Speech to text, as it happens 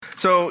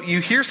So you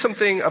hear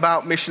something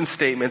about mission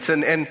statements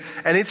and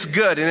it's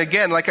good. And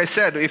again, like I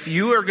said, if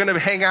you are going to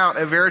hang out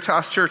at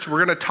Veritas Church,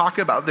 we're going to talk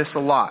about this a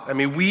lot. I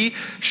mean, we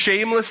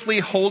shamelessly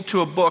hold to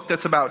a book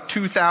that's about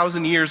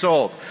 2,000 years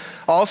old.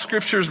 All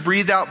scripture is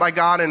breathed out by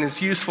God and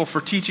is useful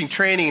for teaching,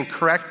 training, and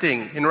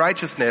correcting in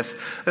righteousness,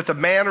 that the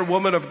man or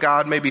woman of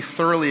God may be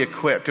thoroughly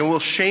equipped. And we'll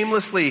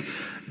shamelessly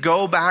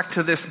go back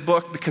to this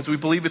book because we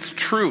believe it's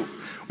true.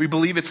 We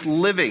believe it's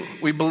living.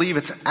 We believe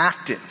it's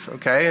active,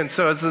 okay? And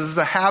so this is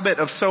a habit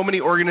of so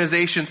many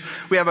organizations.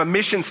 We have a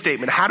mission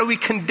statement. How do we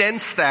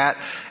condense that,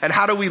 and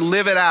how do we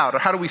live it out, or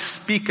how do we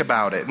speak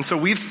about it? And so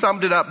we've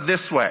summed it up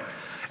this way.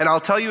 And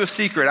I'll tell you a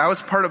secret. I was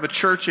part of a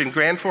church in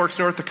Grand Forks,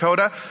 North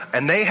Dakota,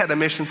 and they had a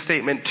mission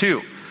statement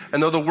too.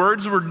 And though the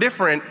words were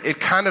different, it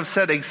kind of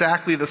said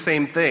exactly the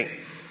same thing.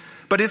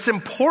 But it's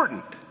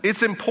important.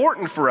 It's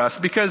important for us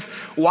because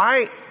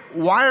why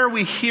are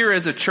we here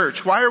as a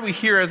church? Why are we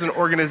here as an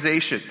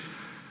organization?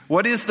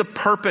 What is the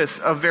purpose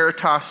of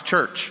Veritas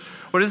Church?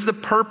 What is the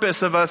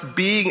purpose of us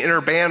being in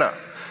Urbana?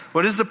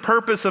 What is the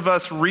purpose of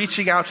us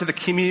reaching out to the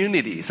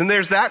communities? And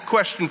there's that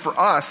question for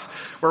us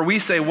where we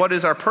say, what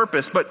is our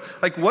purpose? But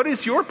like, what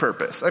is your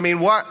purpose? I mean,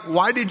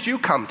 why did you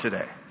come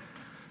today?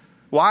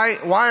 Why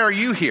are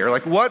you here?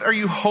 Like, what are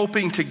you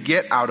hoping to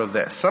get out of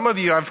this? Some of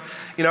you,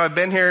 I've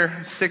been here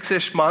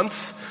 6-ish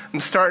months.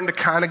 I'm starting to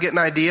kind of get an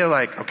idea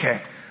like,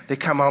 okay, they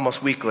come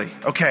almost weekly.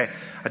 Okay,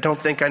 I don't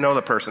think I know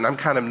the person. I'm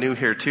kind of new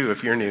here too,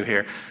 if you're new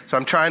here. So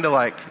I'm trying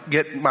to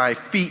get my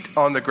feet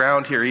on the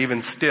ground here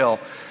even still.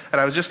 And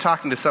I was just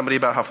talking to somebody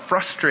about how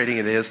frustrating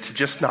it is to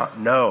just not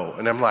know.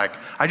 And I'm like,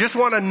 I just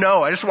want to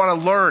know. I just want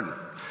to learn.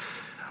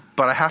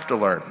 But I have to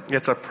learn.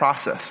 It's a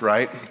process,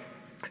 right?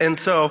 And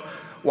so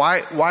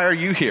why are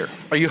you here?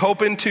 Are you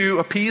hoping to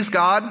appease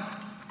God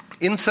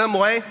in some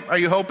way? Are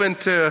you hoping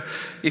to,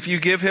 if you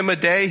give him a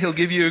day, he'll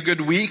give you a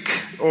good week?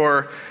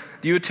 Or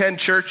do you attend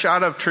church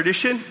out of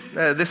tradition?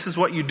 This is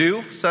what you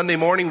do. Sunday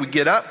morning we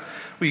get up,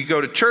 we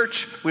go to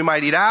church, we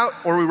might eat out,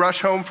 or we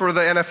rush home for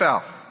the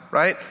NFL,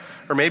 right?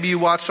 Or maybe you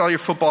watched all your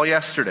football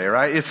yesterday,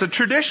 right? It's a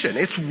tradition.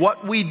 It's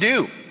what we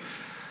do.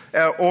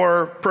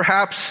 Or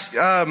perhaps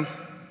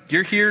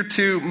you're here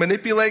to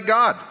manipulate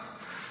God.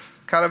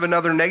 Kind of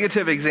another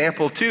negative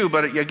example too,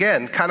 but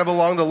again, kind of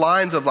along the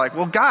lines of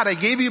well, God, I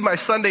gave you my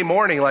Sunday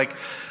morning.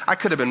 I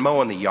could have been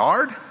mowing the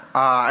yard.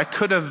 I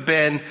could have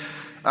been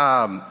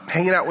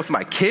hanging out with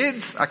my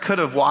kids. I could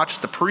have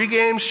watched the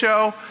pregame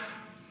show.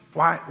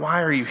 Why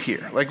are you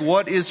here?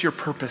 What is your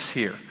purpose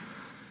here?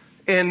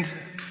 And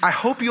I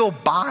hope you'll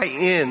buy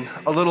in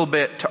a little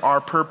bit to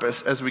our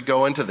purpose as we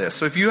go into this.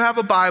 So if you have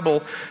a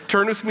Bible,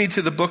 turn with me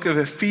to the book of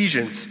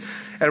Ephesians,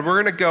 and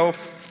we're going to go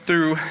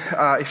through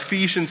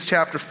Ephesians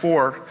chapter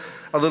 4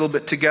 a little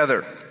bit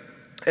together.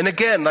 And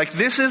again,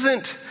 this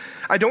isn't,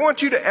 I don't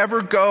want you to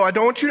ever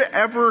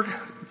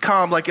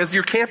come, as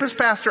your campus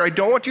pastor, I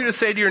don't want you to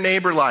say to your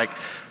neighbor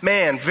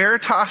man,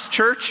 Veritas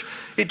Church,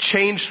 it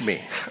changed me.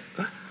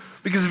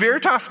 Because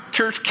Veritas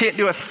Church can't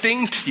do a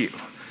thing to you.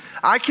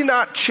 I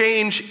cannot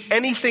change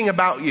anything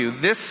about you.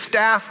 This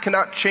staff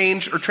cannot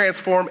change or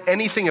transform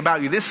anything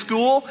about you. This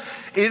school,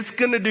 it's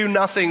going to do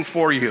nothing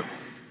for you.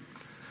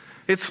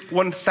 It's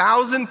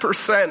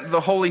 1,000%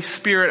 the Holy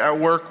Spirit at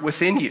work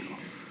within you.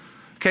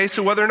 Okay,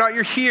 so whether or not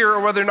you're here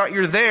or whether or not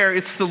you're there,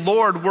 it's the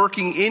Lord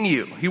working in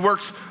you. He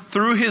works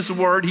through his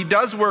word. He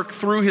does work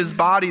through his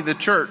body, the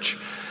church.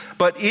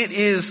 But it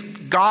is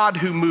God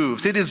who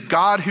moves. It is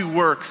God who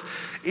works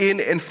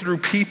in and through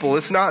people.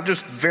 It's not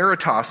just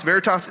Veritas.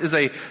 Veritas is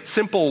a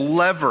simple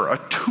lever, a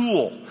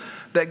tool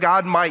that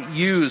God might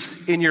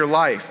use in your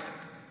life.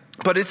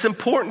 But it's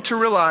important to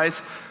realize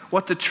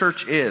what the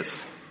church is,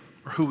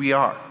 or who we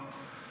are.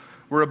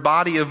 We're a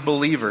body of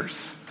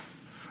believers.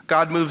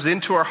 God moves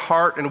into our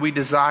heart and we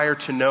desire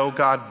to know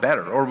God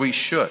better, or we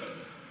should.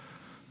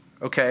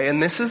 Okay,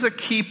 and this is a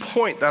key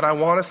point that I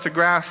want us to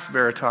grasp,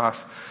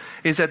 Veritas,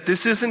 is that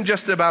this isn't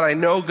just about I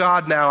know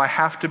God now, I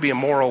have to be a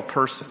moral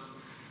person.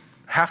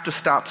 I have to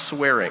stop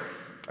swearing.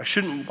 I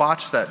shouldn't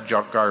watch that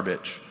junk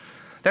garbage.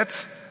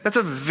 That's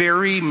a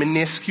very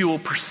minuscule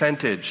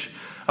percentage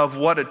of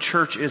what a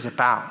church is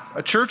about.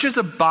 A church is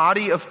a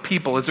body of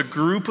people. It's a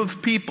group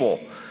of people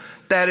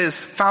that has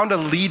found a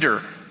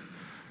leader.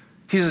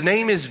 His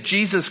name is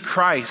Jesus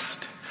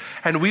Christ.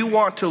 And we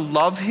want to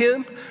love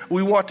him.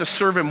 We want to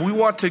serve him. We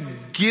want to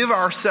give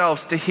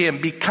ourselves to him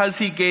because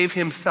he gave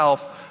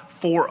himself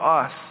for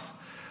us.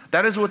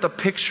 That is what the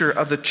picture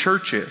of the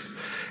church is.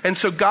 And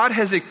so God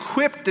has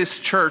equipped this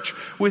church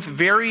with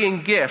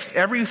varying gifts,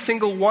 every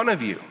single one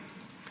of you.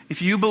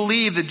 If you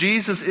believe that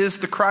Jesus is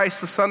the Christ,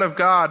 the Son of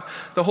God,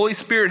 the Holy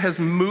Spirit has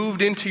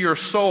moved into your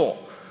soul.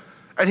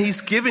 And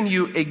he's given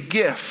you a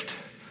gift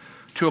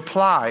to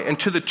apply. And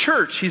to the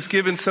church, he's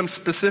given some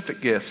specific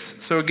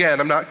gifts. So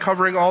again, I'm not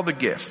covering all the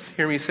gifts.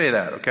 Hear me say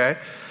that, okay?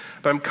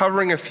 But I'm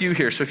covering a few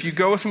here. So if you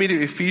go with me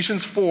to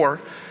Ephesians 4,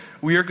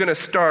 we are going to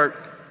start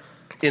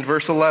in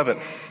verse 11.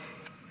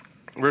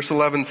 Verse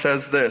 11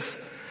 says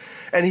this: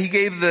 and he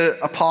gave the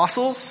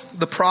apostles,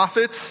 the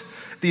prophets,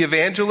 the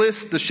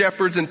evangelists, the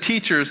shepherds, and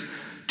teachers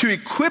to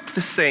equip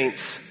the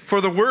saints for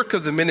the work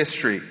of the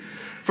ministry,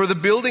 for the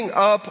building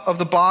up of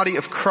the body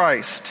of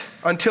Christ,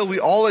 until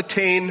we all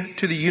attain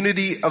to the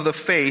unity of the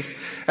faith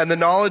and the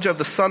knowledge of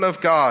the Son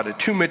of God,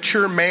 to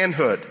mature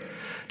manhood,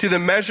 to the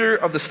measure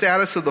of the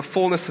status of the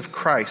fullness of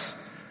Christ,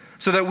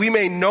 so that we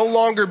may no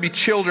longer be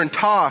children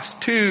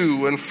tossed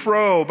to and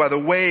fro by the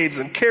waves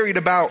and carried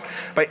about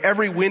by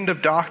every wind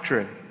of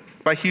doctrine,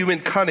 by human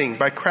cunning,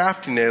 by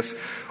craftiness,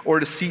 or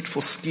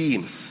deceitful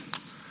schemes.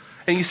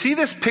 And you see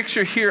this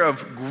picture here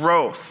of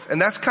growth.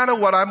 And that's kind of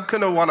what I'm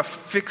going to want to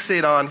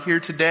fixate on here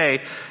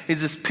today,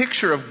 is this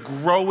picture of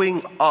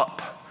growing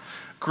up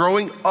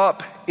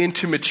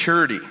into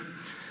maturity.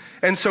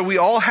 And so we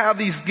all have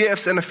these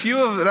gifts, and a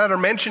few of that are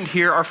mentioned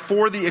here are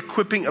for the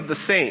equipping of the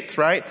saints,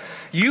 right?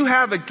 You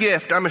have a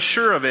gift, I'm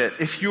sure of it,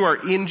 if you are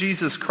in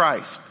Jesus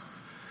Christ.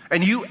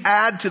 And you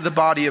add to the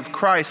body of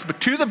Christ.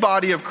 But to the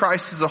body of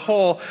Christ as a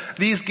whole,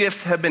 these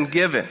gifts have been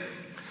given.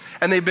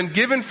 And they've been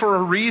given for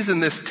a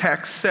reason, this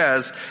text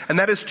says, and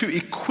that is to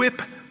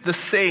equip the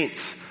saints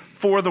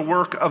for the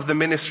work of the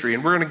ministry.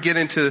 And we're going to get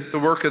into the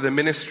work of the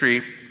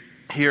ministry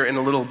here in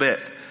a little bit.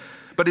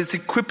 But it's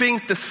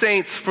equipping the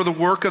saints for the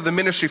work of the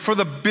ministry, for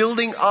the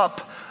building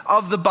up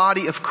of the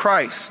body of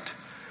Christ,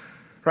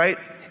 right?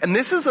 And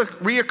this is a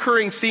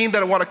reoccurring theme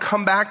that I want to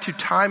come back to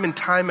time and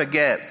time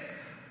again.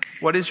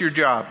 What is your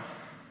job?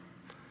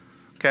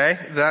 Okay,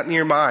 that in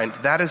your mind.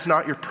 That is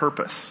not your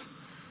purpose.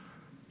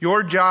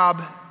 Your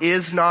job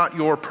is not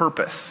your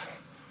purpose.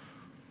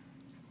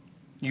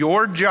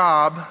 Your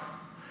job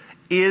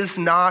is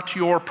not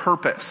your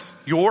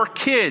purpose. Your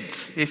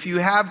kids, if you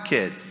have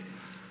kids,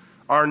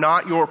 are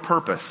not your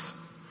purpose.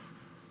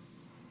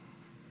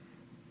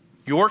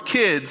 Your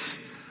kids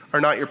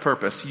are not your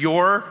purpose.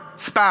 Your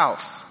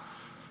spouse,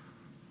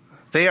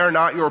 they are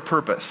not your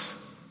purpose.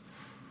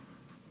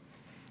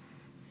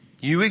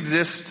 You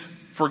exist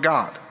for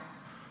God,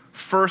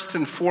 first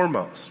and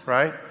foremost,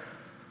 right?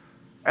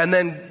 And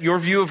then your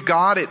view of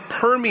God, it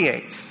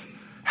permeates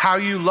how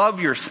you love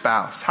your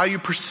spouse, how you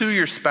pursue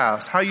your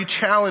spouse, how you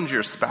challenge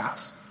your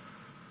spouse.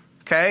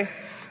 Okay?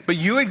 But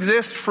you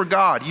exist for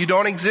God. You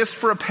don't exist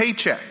for a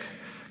paycheck.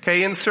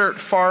 Okay? Insert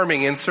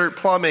farming, insert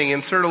plumbing,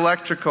 insert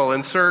electrical,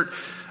 insert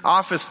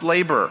office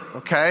labor.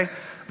 Okay?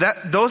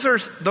 Those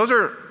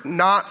are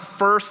not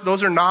first,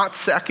 those are not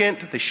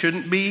second. They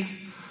shouldn't be.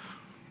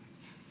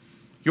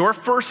 Your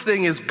first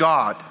thing is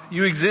God.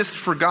 You exist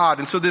for God.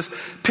 And so this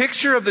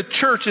picture of the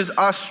church is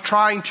us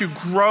trying to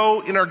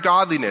grow in our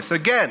godliness.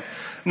 Again,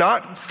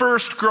 not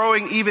first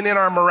growing even in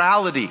our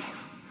morality.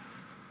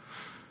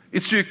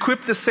 It's to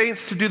equip the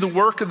saints to do the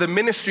work of the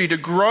ministry, to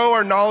grow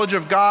our knowledge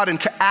of God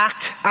and to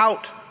act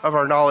out of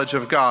our knowledge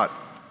of God.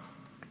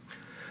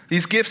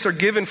 These gifts are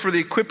given for the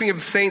equipping of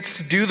the saints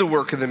to do the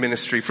work of the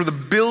ministry, for the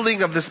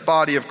building of this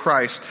body of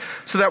Christ,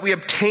 so that we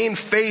obtain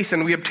faith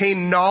and we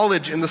obtain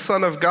knowledge in the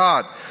Son of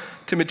God,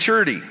 to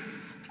maturity.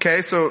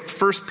 Okay, so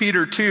 1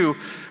 Peter 2,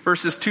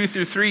 verses 2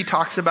 through 3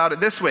 talks about it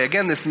this way.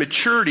 Again, this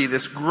maturity,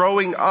 this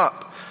growing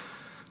up.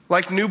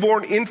 Like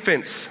newborn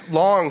infants,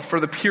 long for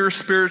the pure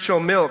spiritual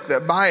milk,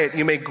 that by it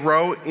you may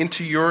grow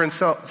into your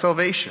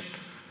salvation.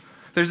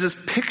 There's this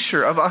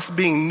picture of us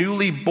being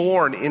newly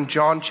born in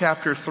John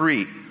chapter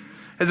 3.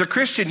 As a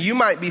Christian, you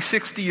might be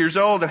 60 years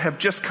old and have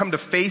just come to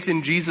faith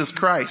in Jesus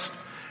Christ.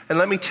 And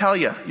let me tell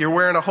you, you're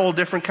wearing a whole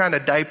different kind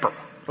of diaper,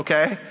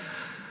 okay?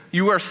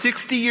 You are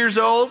 60 years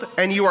old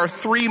and you are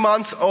 3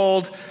 months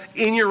old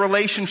in your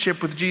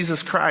relationship with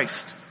Jesus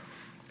Christ.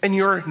 And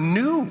you're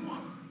new.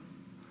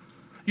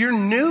 You're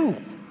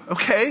new,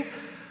 okay?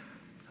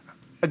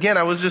 Again,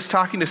 I was just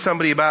talking to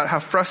somebody about how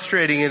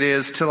frustrating it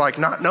is to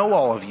not know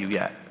all of you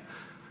yet.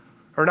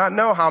 Or not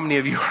know how many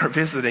of you are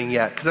visiting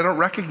yet, because I don't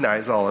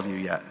recognize all of you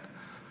yet.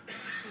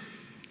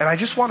 And I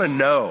just want to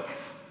know.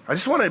 I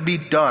just want to be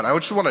done. I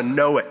just want to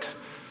know it.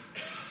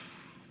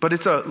 But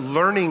it's a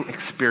learning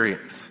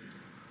experience.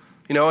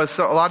 You know, as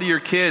a lot of your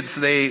kids,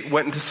 they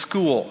went into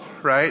school,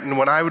 right? And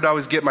when I would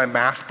always get my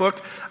math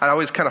book, I'd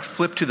always kind of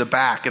flip to the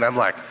back, and I'm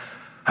like,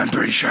 I'm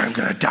pretty sure I'm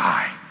going to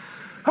die.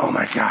 Oh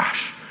my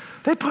gosh.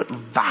 They put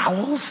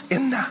vowels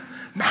in the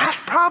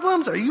math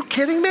problems? Are you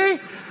kidding me?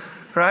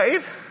 Right?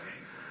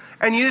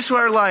 And you just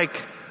were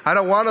like, I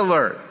don't want to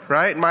learn,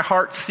 right? And my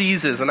heart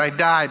seizes and I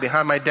die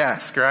behind my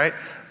desk, right?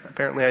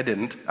 Apparently I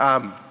didn't.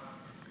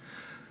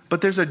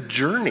 But there's a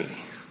journey,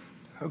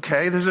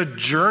 okay? There's a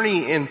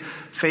journey in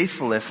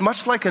faithfulness,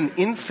 much like an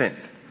infant.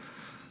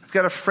 I've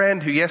got a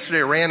friend who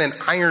yesterday ran an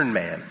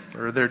Ironman,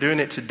 or they're doing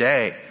it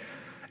today.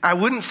 I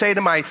wouldn't say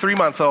to my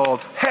 3-month-old,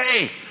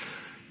 hey,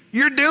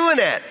 you're doing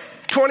it.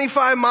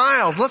 25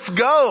 miles, let's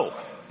go.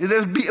 That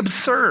would be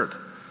absurd.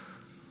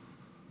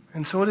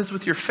 And so it is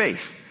with your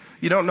faith.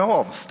 You don't know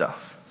all the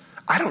stuff.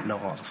 I don't know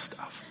all the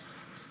stuff.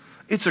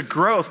 It's a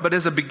growth, but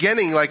as a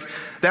beginning, like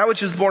that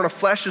which is born of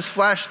flesh is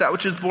flesh, that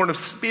which is born of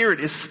spirit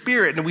is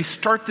spirit. And we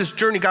start this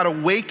journey, God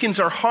awakens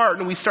our heart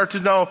and we start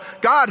to know,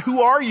 God,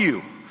 who are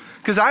you?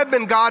 Because I've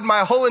been God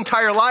my whole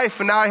entire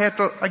life and now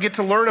I get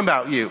to learn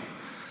about you.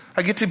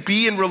 I get to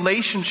be in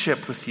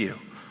relationship with you.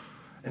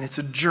 And it's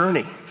a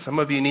journey. Some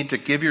of you need to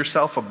give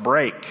yourself a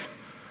break.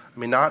 I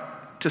mean,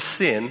 not to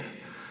sin,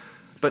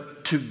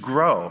 But to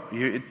grow,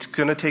 it's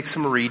going to take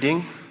some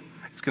reading.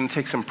 It's going to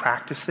take some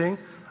practicing.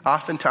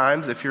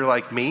 Oftentimes, if you're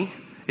like me,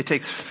 it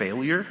takes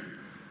failure.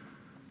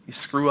 You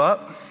screw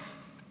up.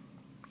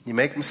 You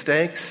make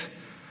mistakes.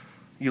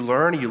 You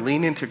learn. You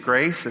lean into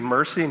grace and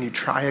mercy, and you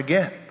try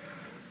again.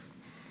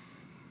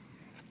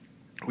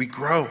 We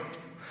grow.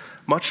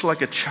 Much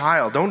like a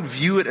child. Don't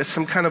view it as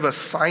some kind of a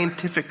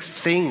scientific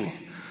thing.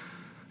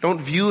 Don't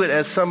view it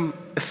as some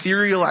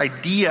ethereal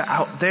idea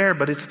out there,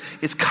 but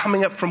it's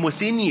coming up from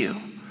within you.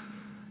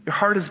 Your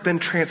heart has been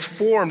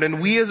transformed,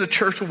 and we as a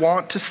church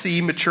want to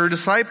see mature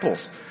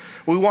disciples.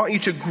 We want you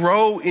to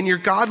grow in your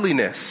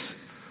godliness.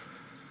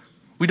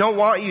 We don't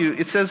want you,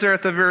 it says there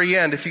at the very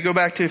end, if you go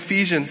back to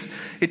Ephesians,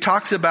 it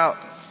talks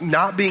about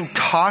not being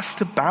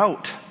tossed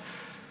about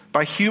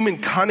by human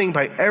cunning,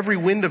 by every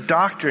wind of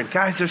doctrine.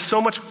 Guys, there's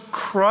so much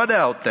crud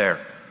out there.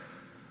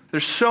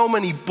 There's so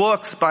many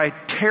books by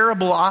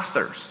terrible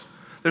authors.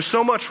 There's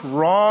so much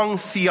wrong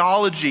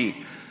theology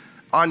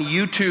on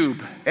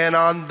YouTube and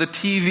on the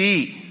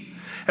TV.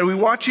 And we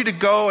want you to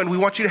go and we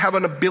want you to have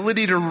an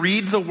ability to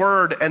read the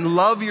Word and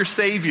love your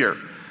Savior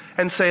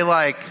and say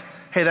like,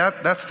 hey,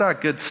 that's not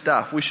good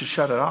stuff. We should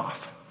shut it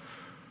off.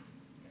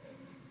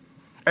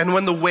 And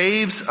when the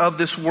waves of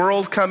this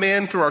world come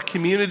in through our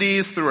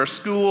communities, through our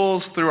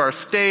schools, through our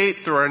state,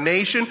 through our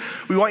nation,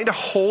 we want you to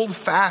hold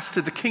fast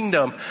to the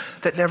kingdom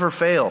that never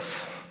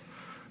fails,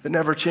 that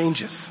never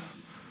changes,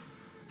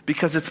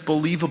 because it's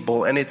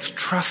believable and it's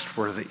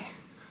trustworthy.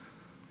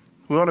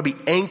 We want to be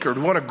anchored.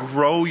 We want to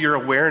grow your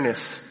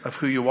awareness of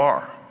who you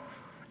are.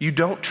 You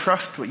don't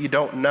trust what you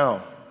don't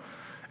know.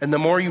 And the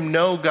more you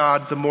know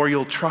God, the more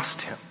you'll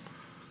trust Him.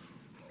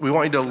 We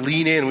want you to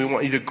lean in. We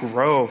want you to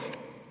grow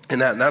in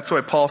that. And that's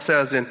why Paul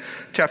says in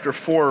chapter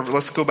 4,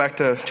 let's go back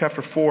to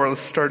chapter 4.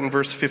 Let's start in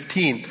verse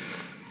 15.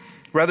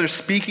 Rather,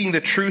 speaking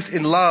the truth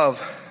in love,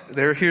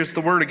 here's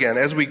the word again,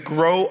 as we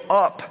grow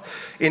up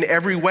in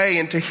every way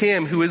into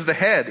Him who is the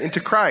head, into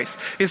Christ.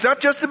 It's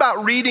not just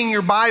about reading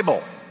your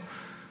Bible.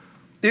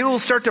 It will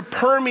start to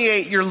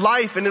permeate your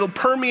life, and it'll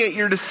permeate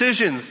your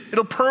decisions.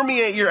 It'll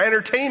permeate your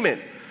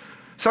entertainment.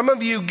 Some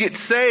of you get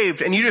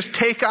saved and you just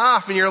take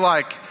off and you're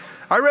like,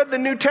 I read the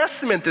New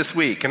Testament this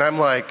week. And I'm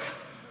like,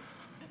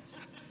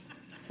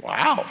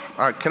 wow,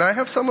 can I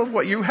have some of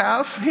what you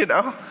have? You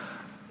know,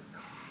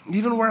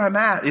 even where I'm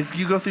at is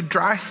you go through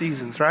dry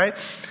seasons, right?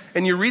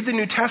 And you read the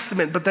New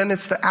Testament, but then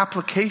it's the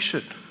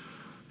application.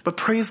 But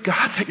praise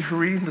God that you're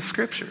reading the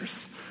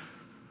scriptures.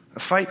 A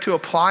fight to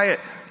apply it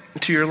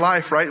to your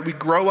life, right? We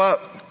grow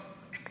up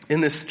in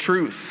this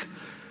truth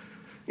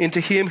into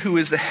Him who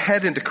is the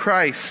head, into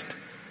Christ,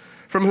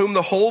 from whom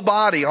the whole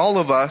body, all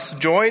of us,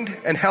 joined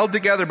and held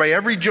together by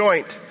every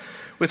joint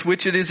with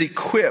which it is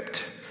equipped,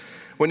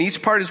 when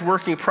each part is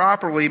working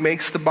properly,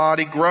 makes the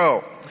body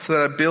grow so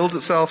that it builds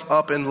itself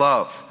up in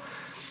love.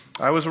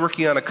 I was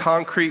working on a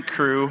concrete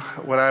crew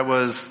when I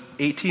was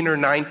 18 or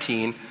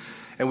 19,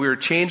 and we were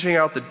changing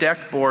out the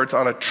deck boards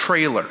on a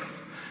trailer.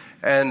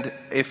 And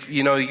if,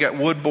 you got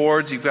wood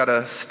boards, you've got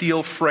a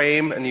steel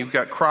frame, and you've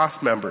got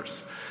cross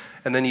members.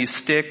 And then you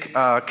stick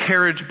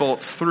carriage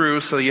bolts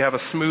through so you have a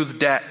smooth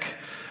deck.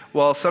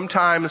 Well,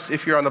 sometimes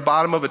if you're on the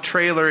bottom of a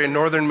trailer in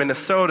northern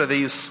Minnesota, they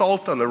use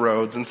salt on the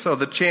roads. And so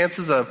the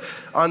chances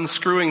of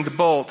unscrewing the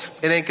bolt,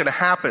 it ain't going to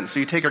happen. So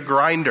you take a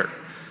grinder,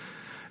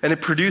 and it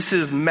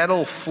produces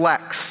metal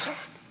flecks.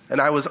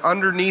 And I was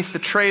underneath the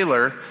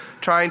trailer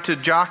trying to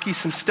jockey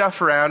some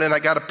stuff around, and I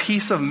got a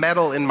piece of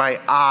metal in my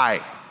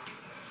eye.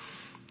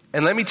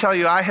 And let me tell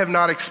you, I have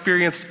not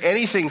experienced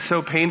anything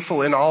so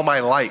painful in all my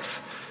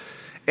life.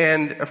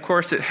 And of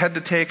course, it had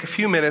to take a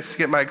few minutes to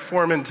get my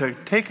foreman to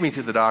take me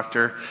to the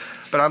doctor.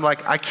 But I'm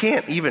like, I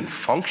can't even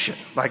function.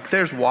 Like,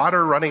 there's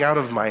water running out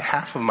of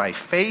half of my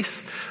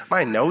face.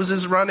 My nose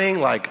is running.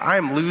 Like,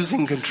 I'm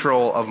losing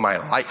control of my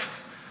life.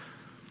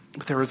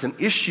 But there was an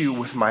issue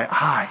with my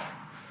eye,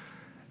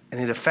 and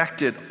it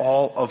affected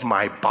all of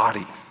my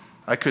body.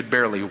 I could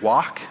barely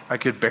walk. I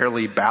could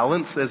barely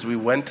balance. As we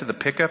went to the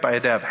pickup, I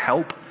had to have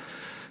help.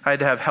 I had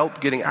to have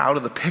help getting out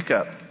of the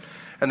pickup.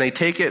 And they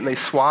take it and they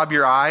swab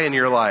your eye, and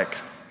you're like,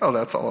 oh,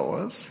 that's all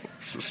it was?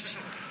 It's just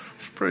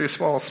a pretty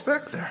small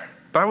speck there.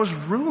 But I was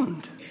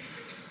ruined.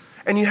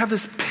 And you have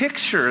this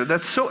picture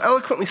that's so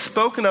eloquently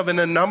spoken of in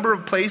a number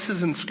of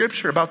places in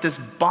Scripture about this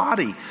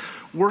body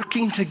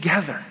working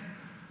together.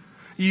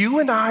 You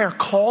and I are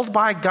called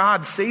by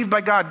God, saved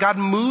by God. God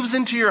moves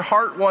into your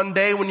heart one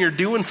day when you're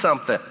doing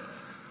something.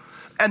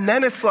 And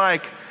then it's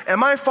like,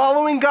 am I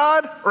following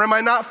God or am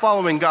I not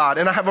following God?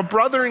 And I have a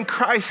brother in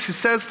Christ who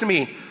says to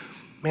me,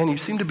 man, you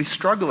seem to be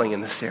struggling in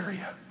this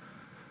area,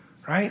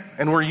 right?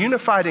 And we're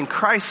unified in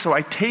Christ, so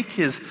I take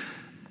his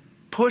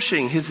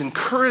pushing, his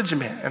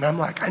encouragement, and I'm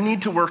like, I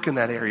need to work in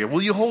that area.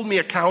 Will you hold me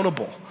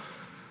accountable?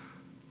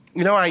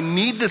 I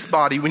need this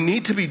body. We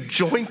need to be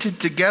jointed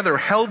together,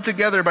 held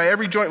together by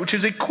every joint, which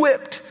is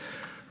equipped,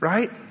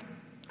 right?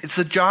 It's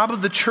the job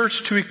of the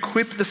church to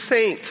equip the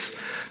saints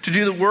to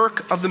do the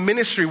work of the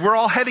ministry. We're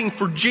all heading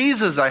for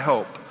Jesus, I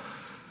hope.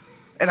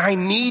 And I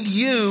need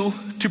you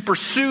to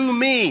pursue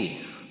me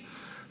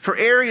for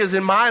areas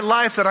in my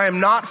life that I am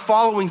not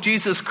following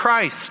Jesus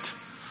Christ.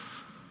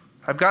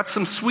 I've got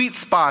some sweet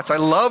spots. I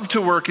love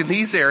to work in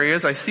these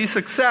areas. I see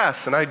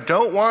success, and I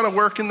don't want to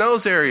work in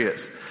those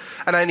areas.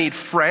 And I need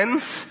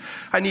friends.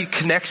 I need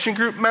connection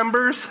group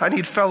members. I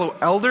need fellow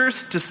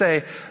elders to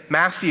say,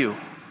 Matthew,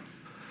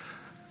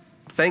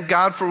 thank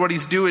God for what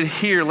he's doing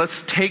here.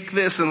 Let's take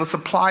this and let's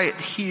apply it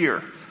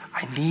here.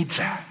 I need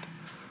that.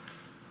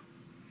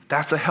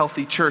 That's a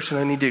healthy church, and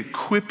I need to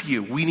equip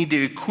you. We need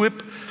to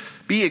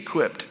be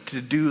equipped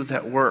to do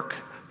that work,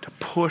 to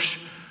push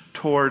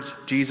towards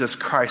Jesus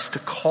Christ, to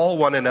call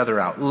one another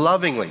out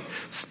lovingly,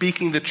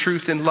 speaking the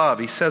truth in love.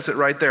 He says it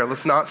right there.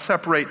 Let's not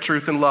separate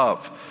truth and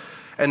love.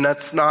 And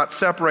let's not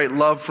separate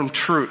love from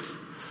truth.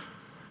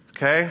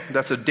 Okay?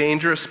 That's a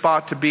dangerous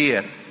spot to be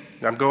in.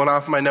 I'm going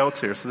off my notes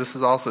here, so this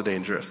is also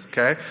dangerous.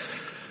 Okay?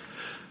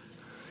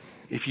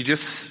 If you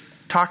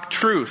just talk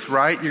truth,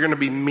 right, you're going to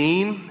be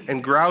mean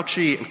and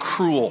grouchy and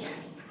cruel.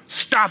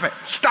 Stop it!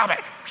 Stop it!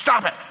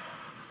 Stop it!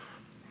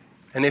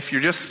 And if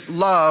you're just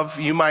love,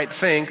 you might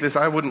think this,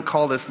 I wouldn't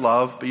call this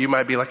love, but you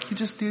might be like, you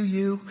just do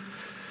you.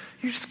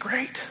 You're just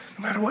great.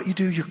 No matter what you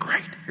do, you're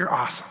great. You're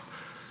awesome.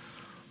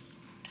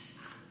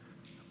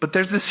 But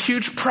there's this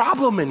huge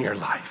problem in your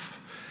life.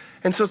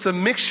 And so it's a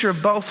mixture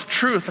of both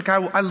truth. Like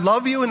I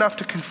love you enough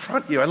to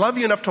confront you. I love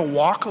you enough to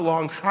walk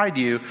alongside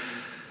you.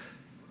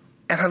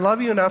 And I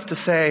love you enough to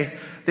say,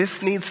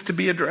 this needs to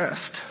be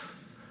addressed.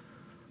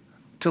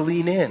 To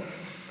lean in.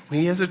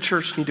 We as a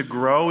church need to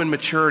grow in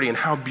maturity. And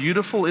how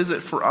beautiful is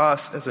it for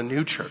us as a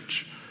new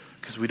church?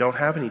 Because we don't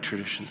have any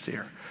traditions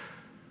here.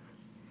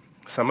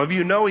 Some of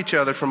you know each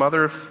other from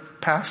other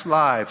past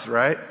lives,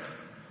 right?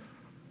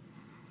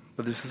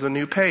 But this is a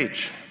new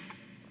page.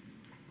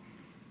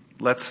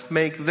 Let's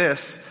make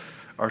this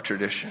our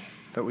tradition.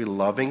 That we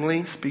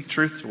lovingly speak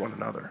truth to one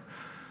another.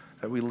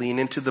 That we lean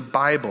into the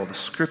Bible, the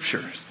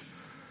scriptures.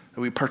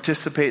 That we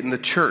participate in the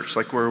church,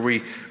 like where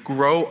we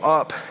grow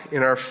up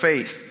in our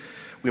faith.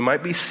 We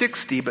might be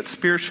 60, but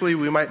spiritually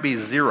we might be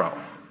 0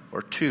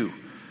 or 2.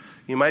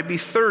 You might be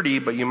 30,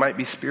 but you might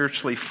be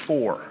spiritually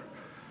 4.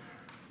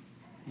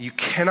 You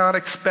cannot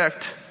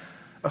expect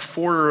a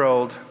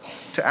 4-year-old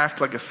to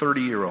act like a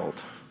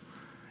 30-year-old.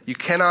 You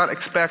cannot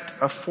expect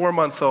a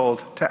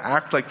 4-month-old to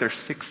act like they're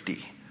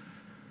 60.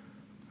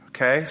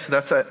 Okay? So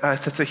that's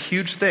a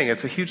huge thing.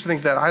 It's a huge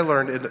thing that I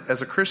learned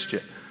as a Christian.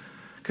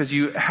 Because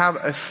you have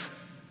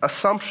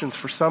assumptions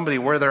for somebody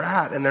where they're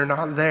at, and they're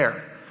not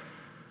there.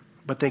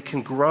 But they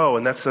can grow,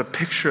 and that's a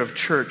picture of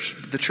church,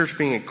 the church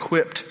being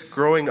equipped,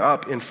 growing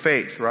up in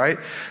faith, right?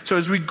 So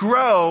as we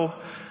grow,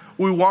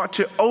 we want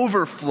to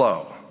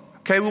overflow.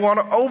 Okay, we want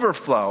to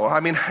overflow.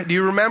 I mean, do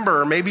you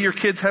remember, maybe your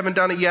kids haven't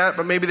done it yet,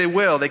 but maybe they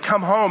will. They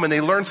come home and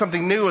they learn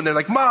something new, and they're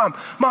like, Mom,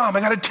 I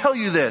got to tell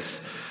you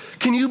this.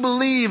 Can you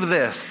believe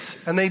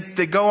this? And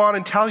they go on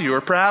and tell you.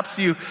 Or perhaps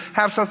you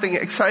have something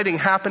exciting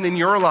happen in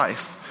your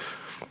life.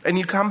 And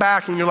you come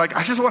back and you're like,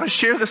 I just want to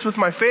share this with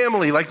my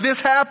family. Like,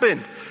 this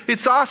happened.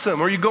 It's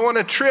awesome. Or you go on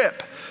a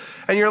trip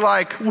and you're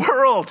like,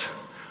 world,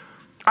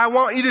 I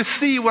want you to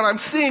see what I'm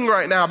seeing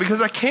right now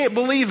because I can't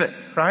believe it,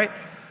 right?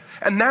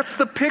 And that's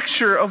the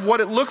picture of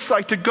what it looks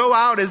like to go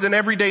out as an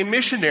everyday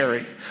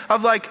missionary.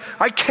 Of like,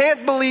 I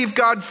can't believe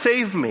God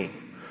saved me.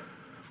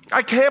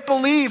 I can't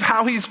believe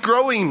how he's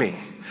growing me.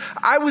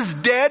 I was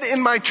dead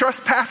in my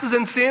trespasses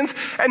and sins,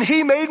 and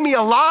he made me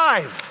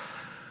alive.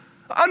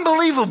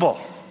 Unbelievable.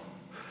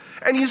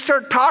 And you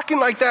start talking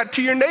like that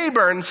to your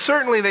neighbor, and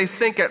certainly they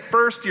think at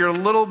first you're a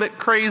little bit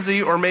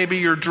crazy or maybe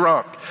you're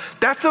drunk.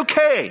 That's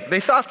okay.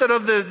 They thought that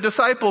of the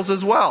disciples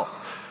as well.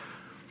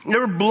 They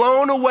were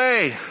blown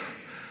away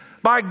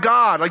by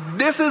God. Like,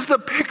 this is the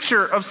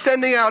picture of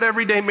sending out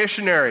everyday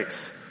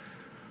missionaries.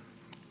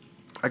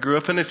 I grew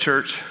up in a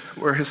church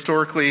where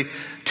historically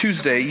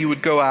Tuesday you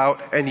would go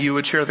out and you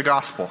would share the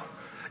gospel.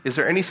 Is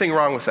there anything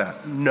wrong with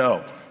that?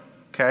 No.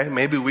 Okay,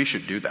 maybe we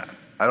should do that.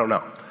 I don't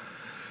know.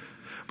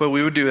 But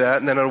we would do that,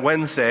 and then on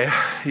Wednesday,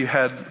 you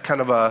had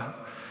kind of a,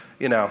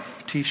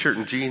 t-shirt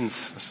and jeans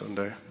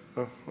Sunday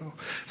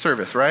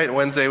service, right?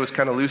 Wednesday was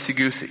kind of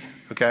loosey-goosey,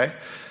 okay?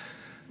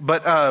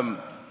 But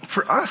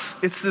for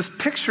us, it's this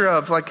picture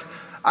of like,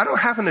 I don't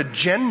have an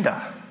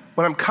agenda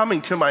when I'm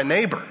coming to my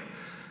neighbor.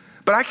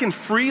 But I can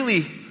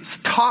freely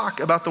talk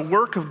about the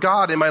work of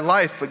God in my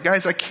life. But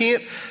guys, I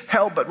can't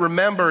help but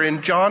remember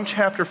in John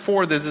chapter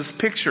 4, there's this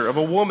picture of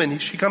a woman.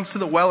 She comes to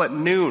the well at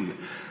noon.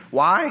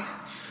 Why?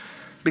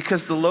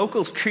 Because the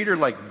locals treat her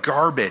like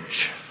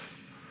garbage.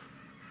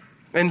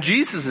 And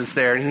Jesus is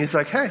there and he's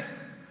like, hey,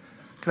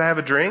 can I have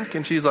a drink?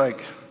 And she's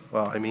like,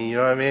 well, you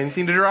don't have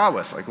anything to draw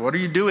with. Like, what are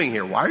you doing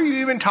here? Why are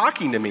you even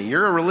talking to me?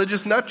 You're a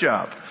religious nut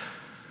job.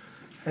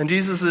 And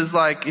Jesus is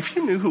like, if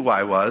you knew who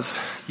I was,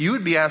 you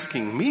would be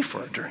asking me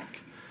for a drink.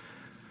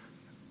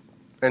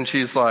 And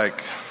she's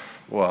like,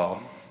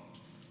 well,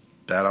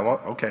 Dad,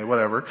 okay,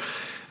 whatever.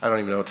 I don't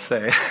even know what to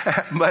say.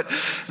 But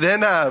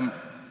then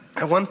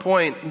at one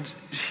point,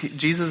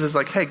 Jesus is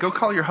like, hey, go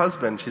call your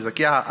husband. She's like,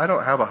 yeah, I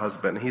don't have a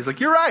husband. And he's like,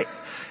 you're right.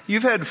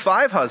 You've had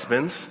 5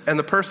 husbands, and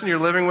the person you're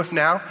living with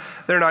now,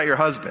 they're not your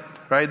husband,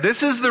 right?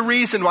 This is the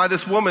reason why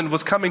this woman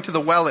was coming to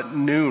the well at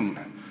noon.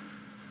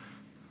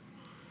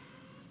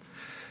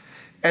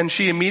 And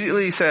she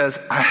immediately says,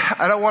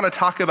 I don't want to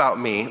talk about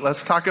me.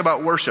 Let's talk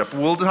about worship.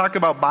 We'll talk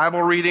about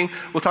Bible reading.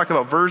 We'll talk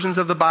about versions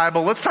of the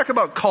Bible. Let's talk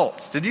about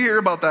cults. Did you hear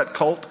about that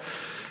cult?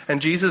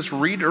 And Jesus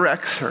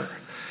redirects her.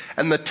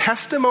 And the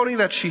testimony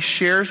that she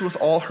shares with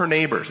all her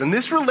neighbors. And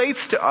this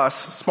relates to us,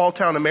 small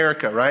town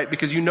America, right?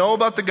 Because you know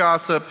about the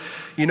gossip.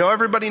 You know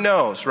everybody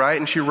knows, right?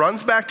 And she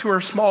runs back to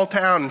her small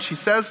town and she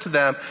says to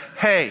them,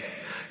 hey,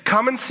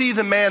 come and see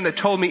the man that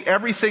told me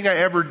everything I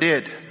ever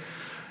did.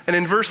 And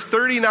in verse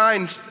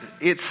 39,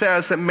 it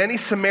says that many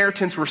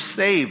Samaritans were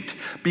saved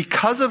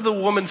because of the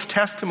woman's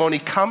testimony.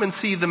 Come and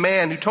see the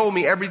man who told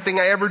me everything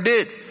I ever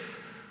did.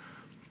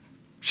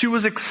 She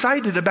was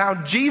excited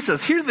about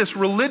Jesus. Here, this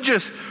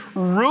religious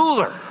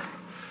ruler,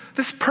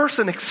 this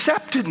person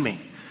accepted me.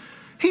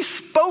 He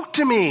spoke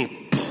to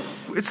me.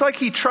 It's like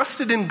he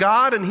trusted in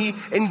God and he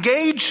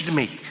engaged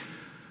me.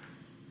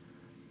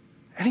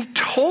 And he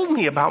told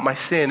me about my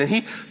sin. And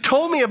he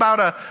told me about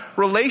a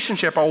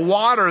relationship, a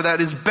water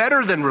that is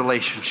better than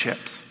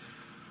relationships.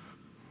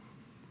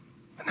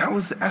 And that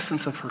was the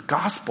essence of her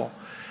gospel.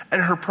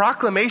 And her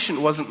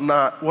proclamation wasn't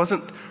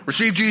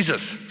receive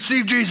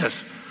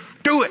Jesus,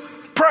 do it,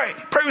 pray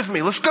with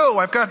me, let's go,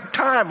 I've got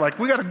time, like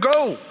we gotta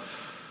go.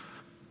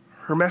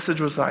 Her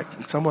message was like,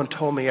 someone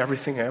told me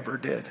everything I ever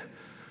did.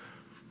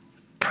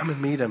 Come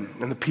and meet him.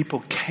 And the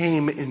people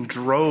came in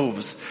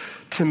droves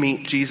to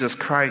meet Jesus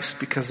Christ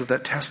because of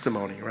that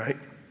testimony, right?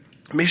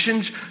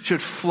 Missions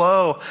should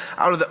flow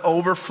out of the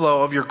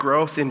overflow of your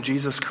growth in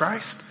Jesus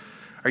Christ.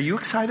 Are you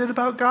excited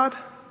about God?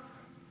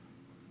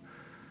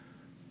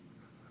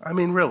 I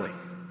mean, really?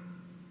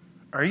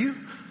 Are you?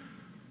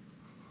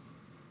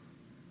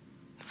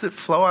 Does it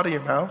flow out of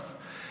your mouth?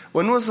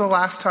 When was the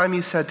last time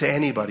you said to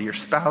anybody, your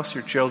spouse,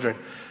 your children,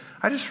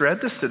 I just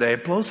read this today,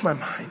 it blows my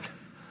mind.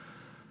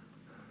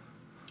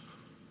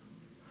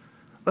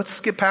 Let's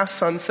skip past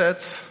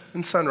sunsets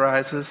and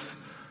sunrises.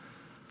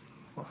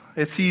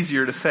 It's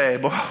easier to say,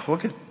 well,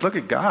 look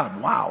at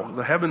God. Wow,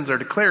 the heavens are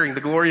declaring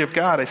the glory of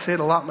God. I say it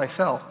a lot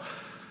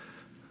myself.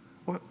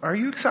 Are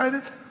you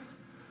excited?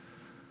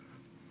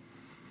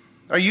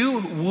 Are you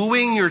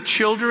wooing your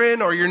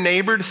children or your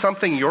neighbor to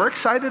something you're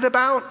excited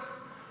about?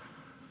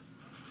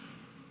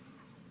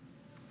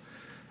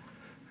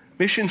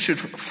 Mission should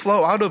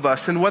flow out of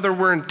us. And whether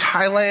we're in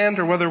Thailand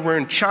or whether we're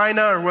in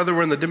China or whether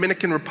we're in the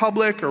Dominican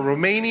Republic or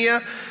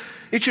Romania,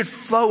 it should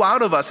flow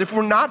out of us. If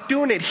we're not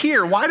doing it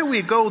here, why do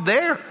we go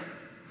there?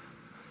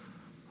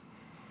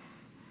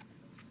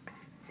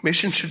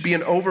 Mission should be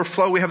an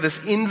overflow. We have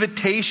this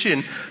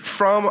invitation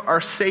from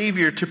our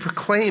Savior to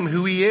proclaim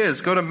who he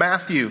is. Go to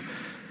Matthew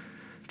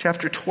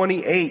chapter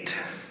 28.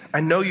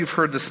 I know you've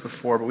heard this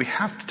before, but we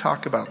have to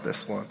talk about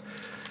this one.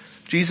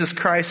 Jesus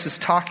Christ is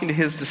talking to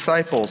his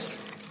disciples,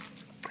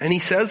 and he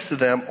says to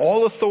them,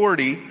 all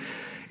authority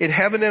in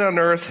heaven and on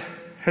earth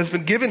has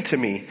been given to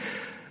me.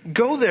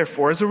 Go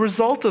therefore, as a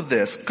result of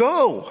this,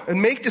 go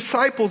and make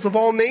disciples of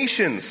all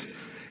nations,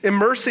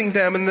 immersing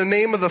them in the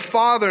name of the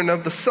Father and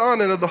of the Son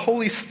and of the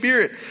Holy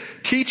Spirit,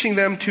 teaching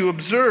them to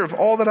observe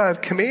all that I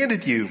have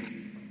commanded you.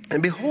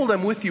 And behold,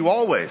 I'm with you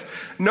always.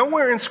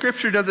 Nowhere in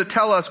Scripture does it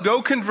tell us,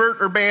 go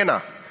convert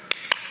Urbana.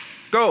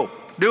 Go,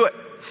 do it.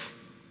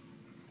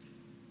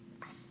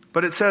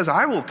 But it says,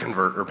 I will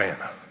convert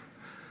Urbana.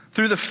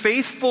 Through the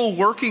faithful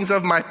workings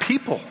of my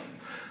people.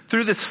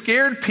 Through the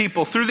scared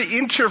people. Through the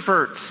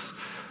introverts.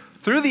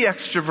 Through the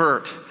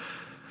extrovert.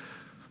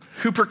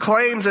 Who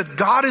proclaims that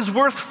God is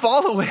worth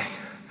following.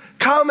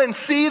 Come and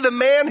see the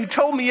man who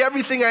told me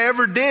everything I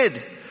ever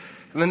did.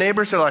 And the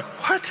neighbors are like,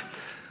 what?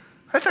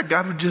 I thought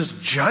God would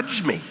just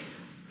judge me.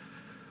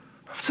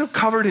 I'm so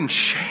covered in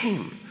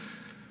shame.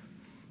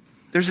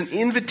 There's an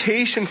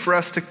invitation for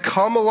us to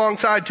come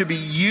alongside, to be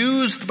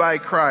used by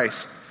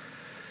Christ.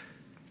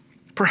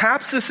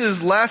 Perhaps this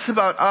is less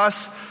about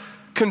us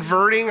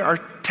converting our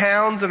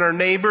towns and our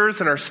neighbors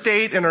and our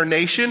state and our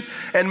nation,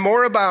 and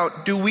more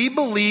about, do we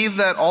believe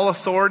that all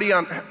authority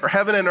on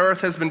heaven and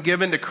earth has been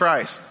given to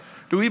Christ?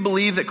 Do we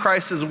believe that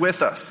Christ is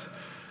with us?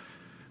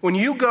 When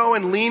you go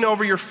and lean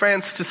over your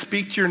fence to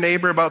speak to your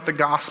neighbor about the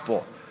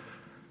gospel,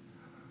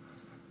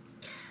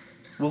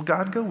 will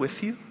God go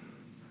with you?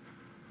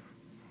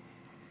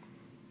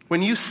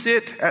 When you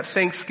sit at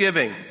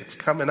Thanksgiving, it's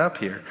coming up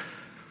here,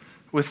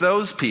 with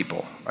those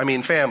people,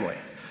 family,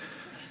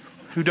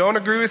 who don't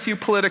agree with you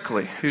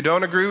politically, who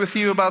don't agree with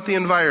you about the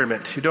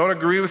environment, who don't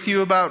agree with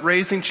you about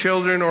raising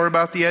children or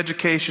about the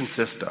education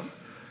system,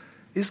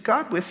 is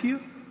God with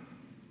you?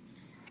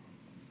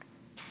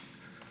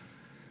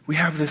 We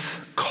have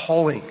this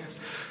calling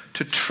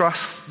to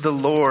trust the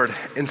Lord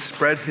and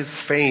spread his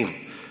fame.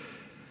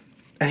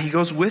 And he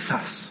goes with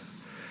us.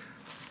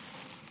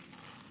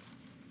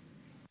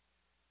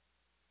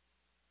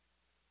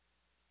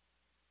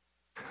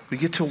 We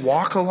get to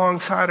walk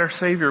alongside our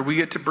Savior. We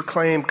get to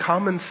proclaim,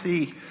 come and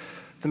see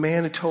the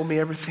man who told me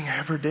everything I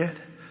ever did.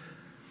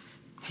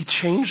 He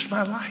changed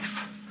my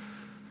life.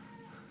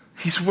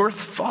 He's worth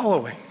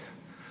following.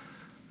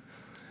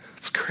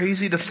 It's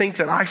crazy to think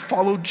that I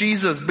follow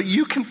Jesus, but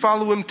you can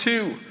follow him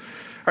too.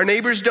 Our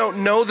neighbors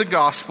don't know the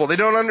gospel. They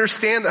don't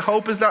understand that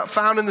hope is not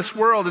found in this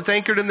world. It's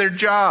anchored in their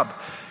job.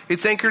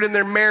 It's anchored in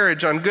their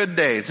marriage on good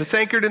days. It's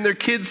anchored in their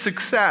kids'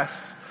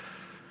 success.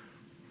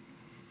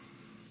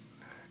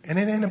 And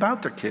it ain't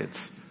about their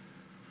kids.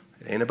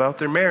 It ain't about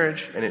their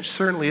marriage, and it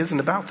certainly isn't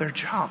about their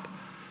job.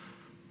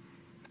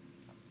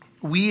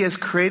 We as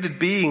created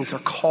beings are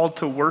called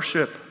to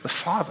worship the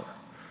Father.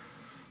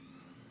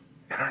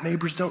 And our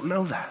neighbors don't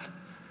know that.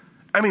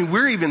 I mean,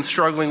 we're even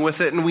struggling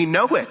with it, and we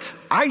know it.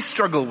 I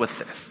struggle with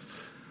this.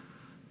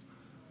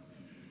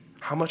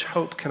 How much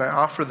hope can I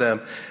offer them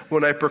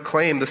when I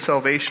proclaim the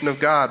salvation of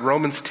God?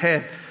 Romans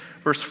 10,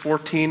 verse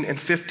 14 and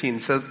 15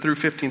 through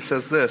 15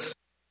 says this.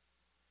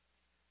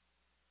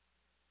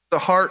 The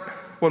heart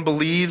one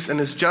believes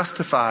and is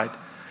justified,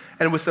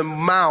 and with the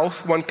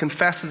mouth one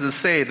confesses is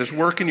saved. There's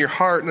work in your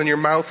heart, and then your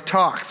mouth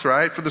talks,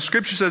 right? For the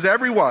scripture says,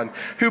 everyone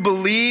who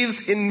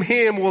believes in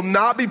him will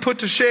not be put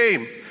to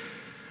shame.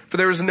 For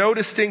there is no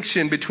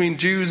distinction between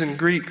Jews and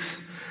Greeks.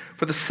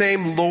 For the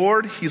same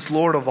Lord, he's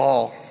Lord of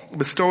all,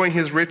 bestowing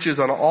his riches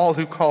on all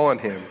who call on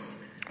him.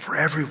 For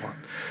everyone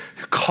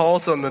who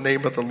calls on the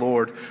name of the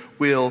Lord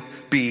will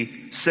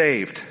be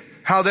saved.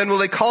 How then will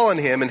they call on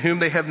him in whom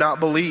they have not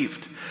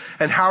believed?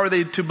 And how are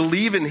they to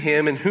believe in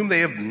him in whom they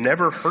have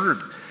never heard?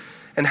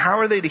 And how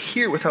are they to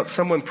hear without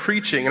someone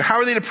preaching? And how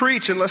are they to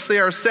preach unless they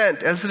are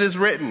sent? As it is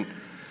written,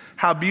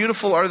 how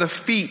beautiful are the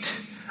feet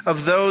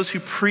of those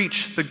who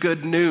preach the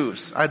good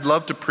news. I'd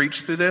love to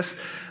preach through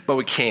this, but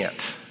we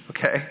can't,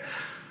 okay?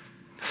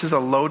 This is a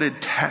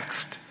loaded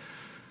text.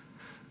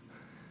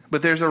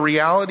 But there's a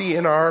reality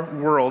in our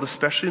world,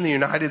 especially in the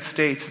United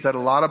States, that a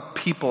lot of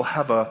people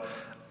have a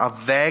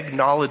vague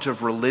knowledge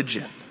of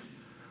religion,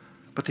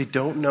 but they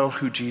don't know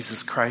who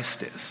Jesus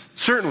Christ is.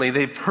 Certainly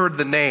they've heard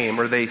the name,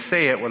 or they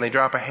say it when they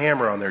drop a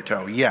hammer on their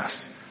toe,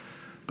 yes,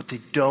 but they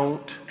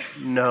don't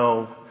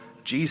know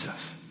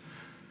Jesus.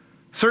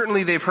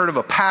 Certainly they've heard of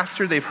a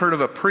pastor, they've heard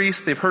of a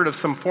priest, they've heard of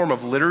some form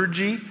of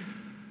liturgy,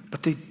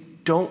 but they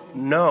don't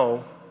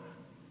know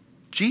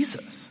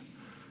Jesus.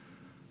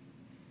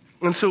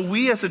 And so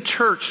we as a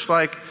church,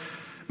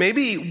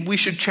 maybe we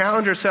should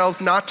challenge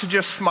ourselves not to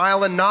just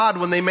smile and nod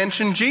when they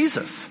mention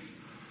Jesus.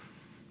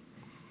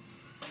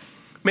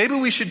 Maybe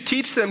we should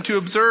teach them to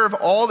observe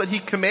all that he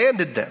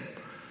commanded them.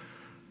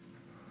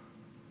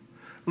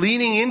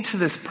 Leaning into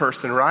this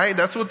person, right?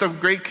 That's what the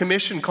Great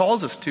Commission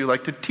calls us to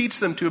teach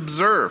them to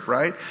observe,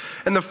 right?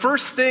 And the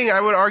first thing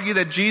I would argue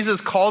that Jesus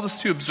calls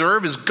us to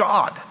observe is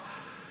God.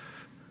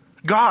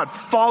 God,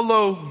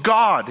 follow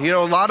God. A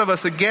lot of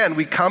us, again,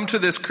 we come to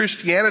this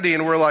Christianity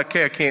and we're like,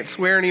 okay, I can't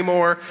swear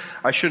anymore.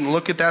 I shouldn't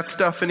look at that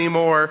stuff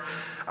anymore.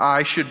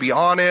 I should be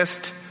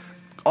honest.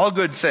 All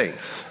good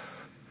things.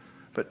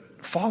 But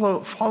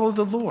follow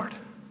the Lord.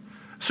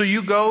 So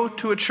you go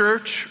to a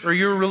church or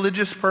you're a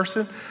religious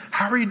person,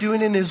 how are you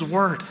doing in his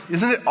word?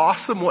 Isn't it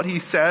awesome what he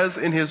says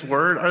in his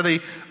word? Are they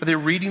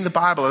reading the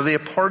Bible? Are they a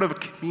part of a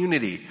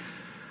community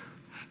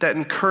that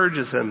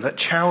encourages them, that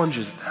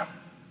challenges them?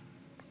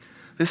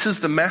 This is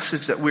the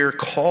message that we're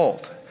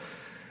called.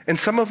 And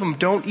some of them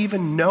don't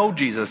even know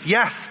Jesus.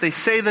 Yes, they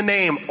say the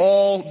name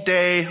all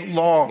day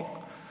long,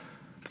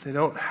 but they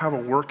don't have a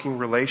working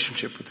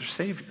relationship with their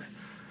Savior.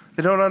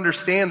 They don't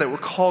understand that we're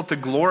called to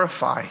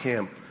glorify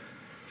him.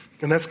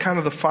 And that's kind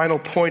of the final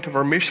point of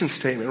our mission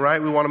statement,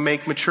 right? We want to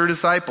make mature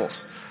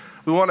disciples.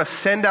 We want to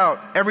send out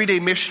everyday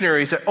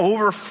missionaries that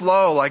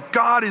overflow like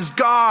God is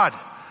God.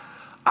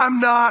 I'm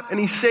not, and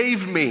he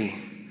saved me.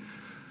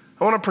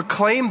 I want to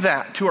proclaim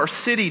that to our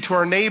city, to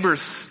our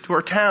neighbors, to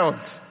our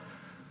towns.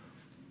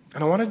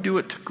 And I want to do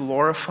it to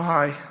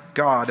glorify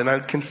God. And I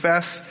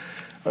confess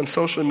on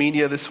social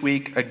media this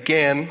week,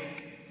 again,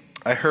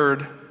 I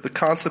heard the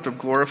concept of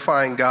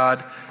glorifying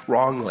God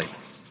wrongly.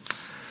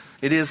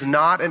 It is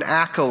not an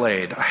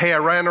accolade. Hey, I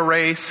ran a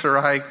race or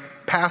I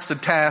passed a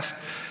test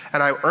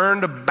and I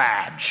earned a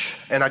badge.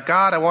 And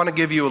God, I want to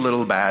give you a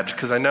little badge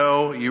because I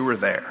know you were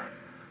there.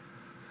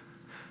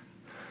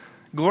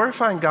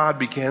 Glorifying God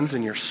begins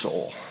in your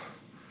soul.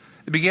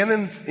 It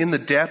begins in the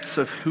depths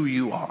of who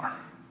you are.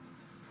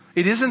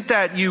 It isn't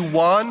that you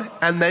won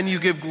and then you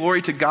give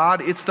glory to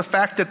God. It's the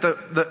fact that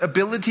the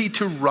ability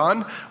to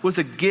run was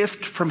a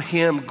gift from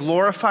him.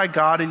 Glorify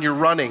God in your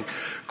running.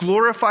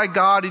 Glorify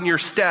God in your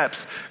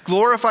steps.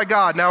 Glorify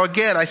God. Now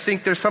again, I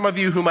think there's some of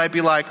you who might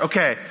be like,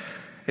 okay,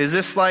 is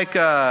this like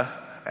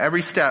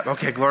every step?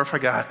 Okay, glorify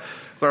God.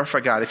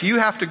 Glorify God. If you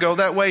have to go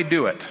that way,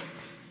 do it.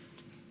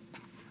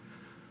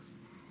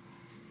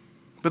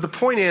 But the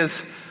point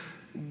is,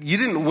 you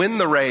didn't win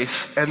the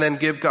race and then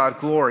give God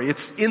glory.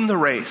 It's in the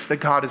race that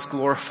God is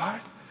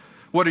glorified.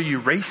 What are you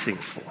racing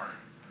for?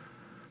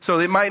 So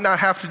it might not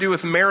have to do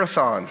with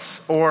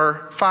marathons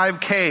or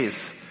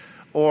 5Ks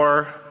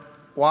or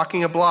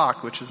walking a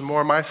block, which is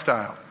more my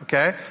style,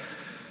 okay?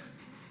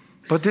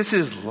 But this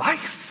is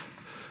life.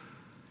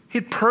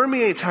 It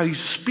permeates how you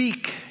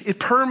speak. It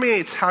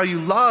permeates how you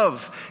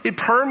love. It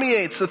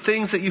permeates the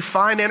things that you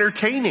find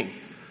entertaining.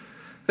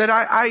 That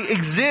I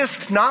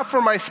exist not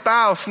for my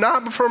spouse,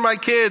 not for my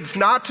kids,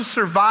 not to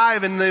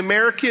survive in the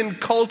American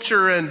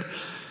culture and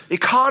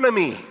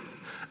economy.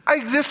 I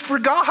exist for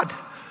God.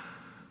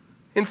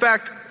 In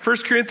fact, 1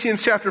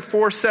 Corinthians chapter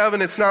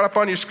 4:7, it's not up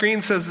on your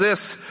screen, says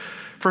this: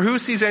 for who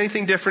sees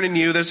anything different in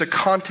you? There's a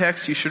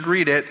context, you should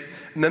read it.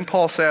 And then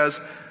Paul says,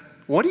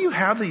 what do you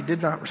have that you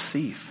did not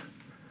receive?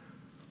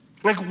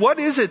 Like, what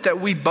is it that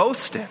we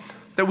boast in?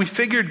 That we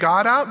figured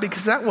God out?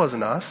 Because that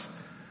wasn't us.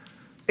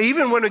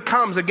 Even when it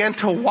comes, again,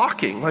 to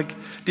walking. Like,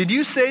 did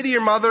you say to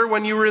your mother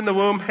when you were in the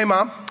womb, hey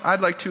mom,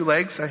 I'd like 2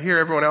 legs. I hear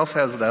everyone else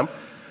has them.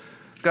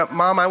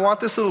 Mom, I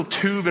want this little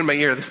tube in my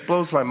ear. This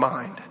blows my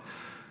mind.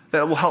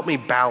 That will help me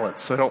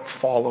balance so I don't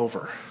fall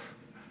over.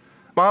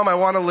 Mom, I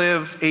want to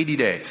live 80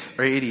 days.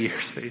 Or 80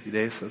 years. 80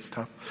 days, that's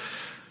tough.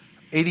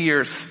 80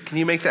 years. Can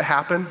you make that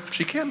happen?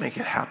 She can't make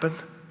it happen.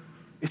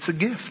 It's a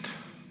gift.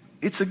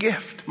 It's a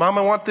gift. Mom,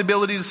 I want the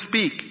ability to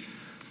speak.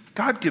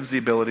 God gives the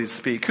ability to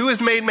speak. Who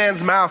has made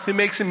man's mouth? Who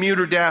makes him mute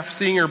or deaf,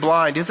 seeing or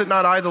blind? Is it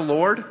not I, the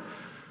Lord?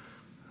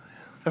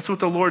 That's what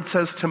the Lord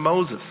says to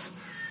Moses.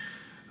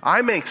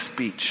 I make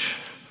speech.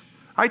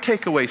 I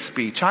take away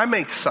speech. I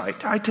make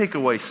sight. I take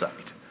away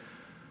sight.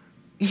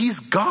 He's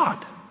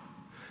God.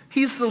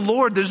 He's the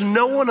Lord. There's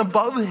no one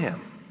above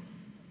him.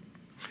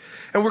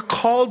 And we're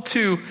called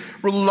to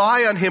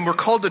rely on him. We're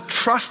called to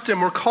trust him.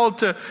 We're called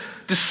to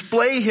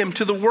display him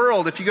to the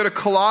world. If you go to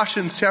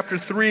Colossians chapter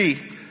 3,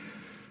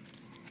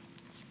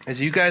 as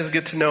you guys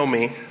get to know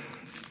me,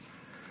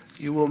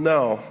 you will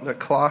know that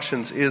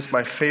Colossians is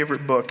my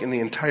favorite book in the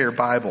entire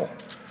Bible.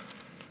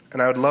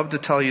 And I would love to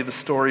tell you the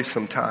story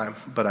sometime,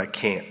 but I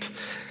can't.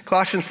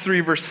 Colossians 3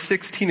 verse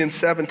 16 and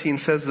 17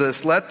 says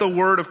this: let the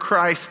word of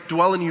Christ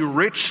dwell in you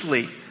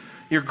richly.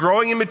 You're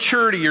growing in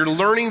maturity. You're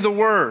learning the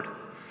word.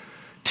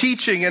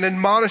 Teaching and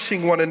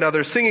admonishing one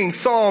another, singing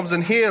psalms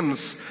and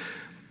hymns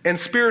and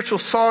spiritual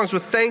songs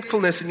with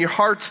thankfulness in your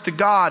hearts to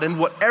God. And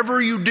whatever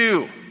you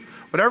do,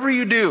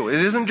 it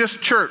isn't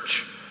just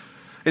church.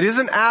 It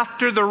isn't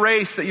after the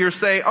race that you're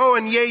saying, oh,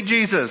 and yay,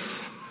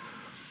 Jesus.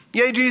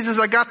 Yay, Jesus,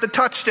 I got the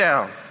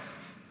touchdown.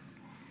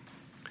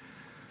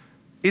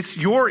 It's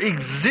your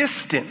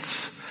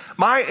existence.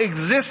 My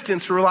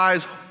existence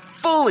relies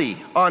fully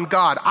on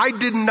God. I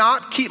did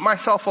not keep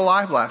myself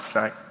alive last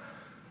night.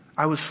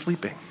 I was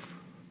sleeping.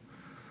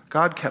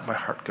 God kept my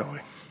heart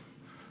going.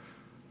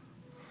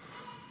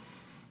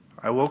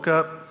 I woke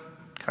up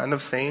kind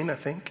of sane, I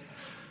think.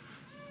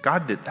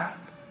 God did that.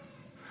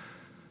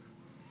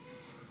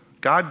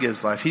 God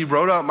gives life. He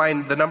wrote out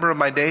the number of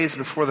my days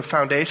before the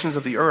foundations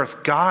of the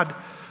earth. God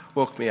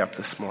woke me up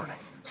this morning.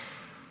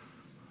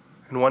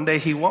 And one day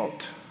he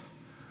won't.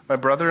 My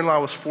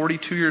brother-in-law was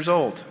 42 years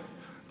old.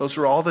 Those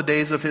were all the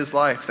days of his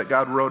life that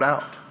God wrote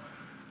out.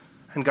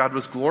 And God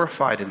was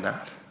glorified in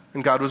that.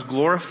 And God was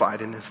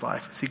glorified in his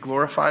life. Is he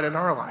glorified in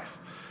our life?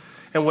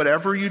 And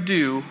whatever you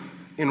do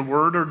in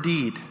word or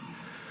deed,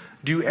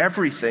 do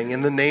everything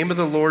in the name of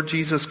the Lord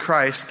Jesus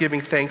Christ, giving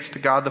thanks to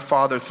God the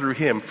Father through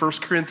him. 1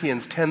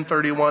 Corinthians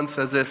 10:31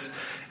 says this: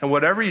 and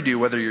whatever you do,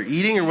 whether you're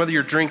eating or whether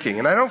you're drinking,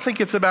 and I don't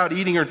think it's about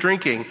eating or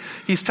drinking.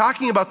 He's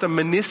talking about the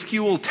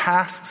minuscule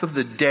tasks of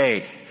the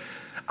day.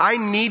 I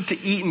need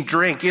to eat and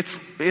drink.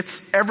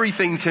 It's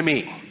everything to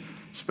me,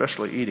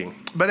 especially eating.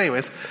 But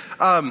anyways,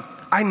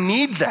 I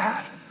need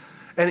that.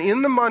 And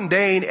in the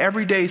mundane,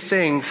 everyday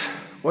things,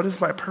 what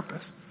is my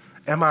purpose?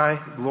 Am I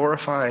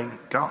glorifying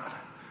God?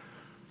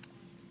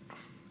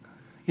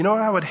 You know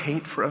what I would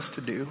hate for us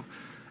to do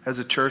as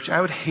a church?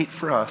 I would hate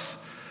for us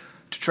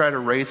to try to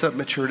raise up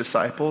mature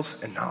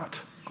disciples and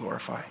not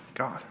glorify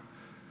God.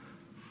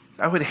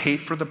 I would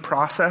hate for the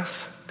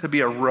process to be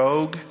a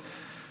rogue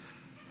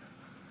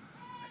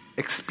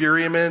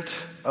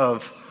experiment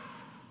of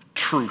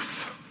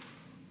truth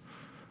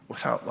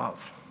without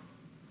love.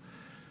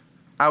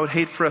 I would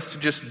hate for us to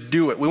just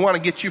do it. We want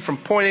to get you from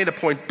point A to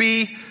point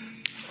B.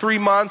 3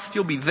 months,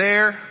 you'll be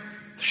there.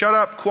 Shut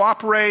up,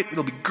 cooperate,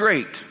 it'll be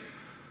great.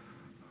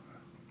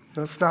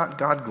 That's not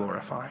God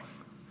glorifying.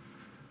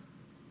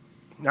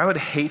 I would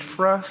hate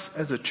for us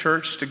as a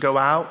church to go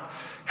out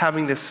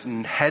having this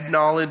head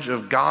knowledge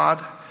of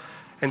God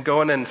and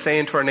going and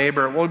saying to our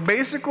neighbor, well,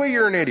 basically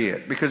you're an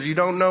idiot because you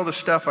don't know the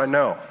stuff I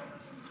know.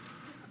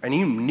 And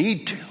you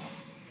need to.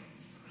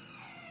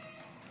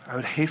 I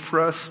would hate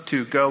for us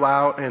to go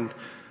out and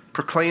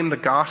proclaim the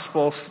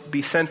gospel,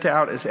 be sent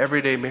out as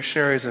everyday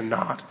missionaries and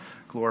not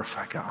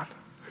glorify God.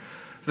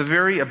 The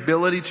very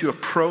ability to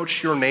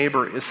approach your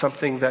neighbor is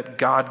something that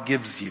God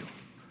gives you.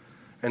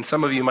 And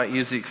some of you might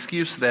use the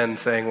excuse then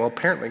saying, well,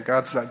 apparently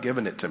God's not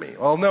given it to me.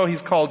 Well, no,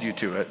 he's called you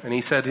to it, and he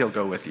said he'll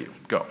go with you.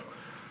 Go.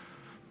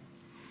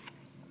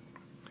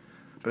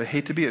 But I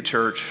hate to be a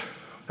church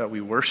that we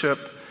worship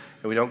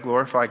and we don't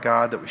glorify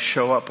God, that we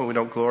show up and we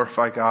don't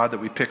glorify God, that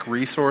we pick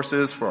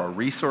resources for our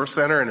resource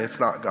center and it's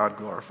not God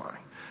glorifying.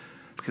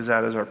 Because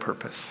that is our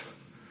purpose.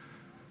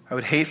 I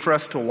would hate for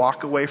us to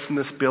walk away from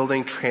this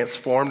building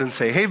transformed and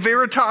say, hey,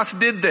 Veritas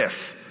did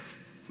this.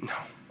 No,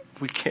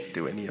 we can't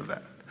do any of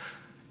that.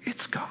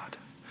 It's God.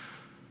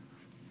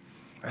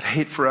 I'd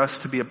hate for us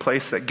to be a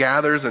place that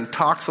gathers and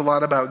talks a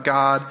lot about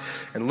God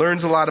and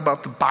learns a lot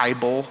about the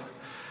Bible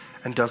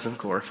and doesn't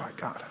glorify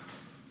God.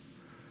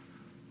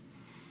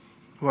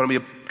 We want to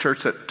be a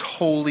church that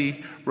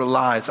totally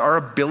relies. Our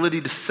ability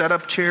to set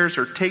up chairs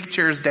or take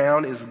chairs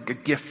down is a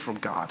gift from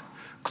God.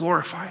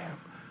 Glorify Him.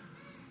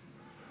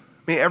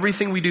 May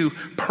everything we do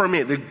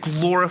permeate, they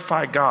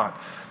glorify God.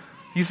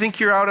 You think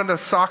you're out on a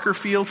soccer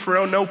field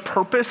for no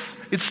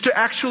purpose? It's to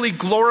actually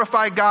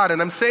glorify God.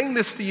 And I'm saying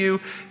this to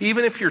you,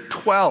 even if you're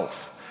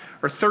 12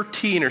 or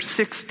 13 or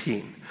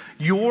 16,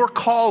 your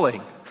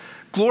calling,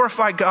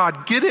 glorify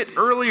God. Get it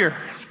earlier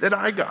than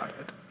I got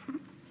it.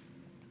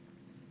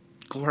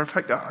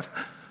 Glorify God.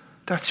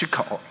 That's your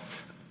calling.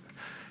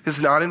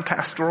 It's not in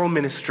pastoral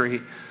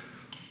ministry.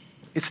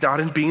 It's not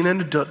in being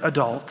an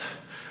adult.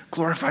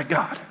 Glorify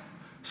God,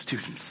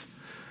 students.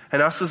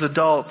 And us as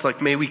adults,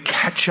 may we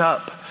catch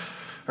up.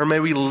 Or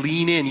may we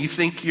lean in. You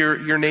think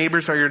your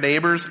neighbors are your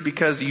neighbors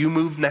because you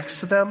moved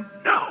next to them?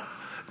 No.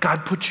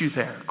 God put you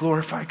there.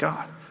 Glorify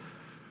God.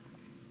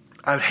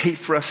 I would hate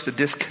for us to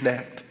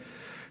disconnect.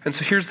 And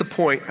so here's the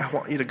point I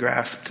want you to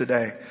grasp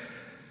today.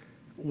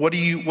 What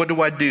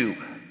do I do?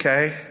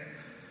 Okay?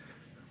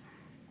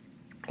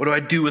 What do I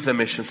do with a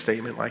mission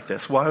statement like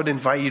this? Well, I would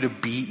invite you to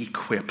be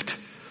equipped.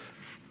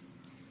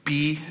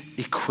 Be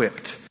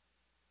equipped.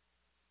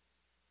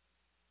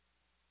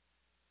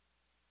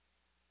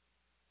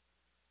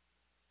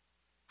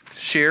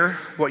 Share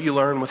what you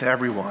learn with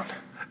everyone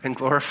and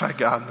glorify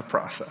God in the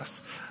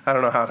process. I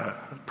don't know how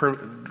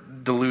to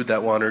dilute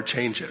that one or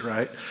change it,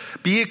 right?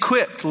 Be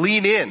equipped.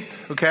 Lean in,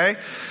 okay?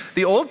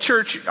 The old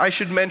church, I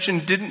should mention,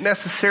 didn't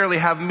necessarily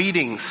have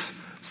meetings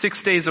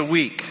 6 days a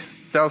week.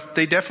 Now,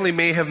 they definitely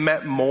may have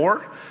met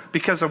more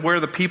because of where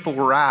the people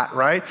were at,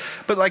 right?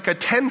 But like a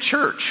 10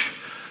 church,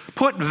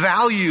 put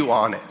value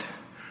on it.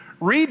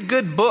 Read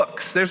good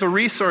books. There's a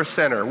resource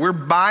center. We're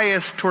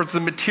biased towards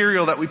the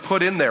material that we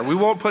put in there. We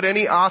won't put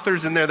any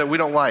authors in there that we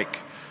don't like.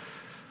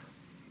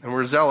 And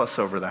we're zealous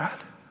over that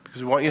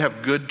because we want you to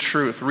have good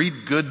truth.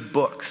 Read good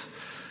books.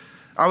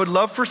 I would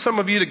love for some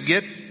of you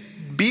to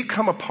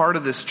become a part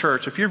of this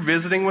church. If you're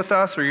visiting with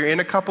us or you're in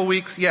a couple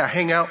weeks,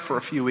 hang out for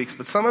a few weeks.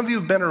 But some of you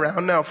have been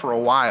around now for a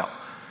while.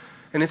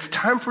 And it's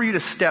time for you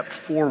to step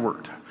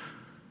forward.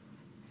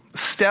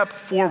 Step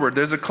forward.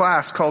 There's a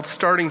class called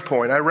Starting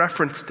Point. I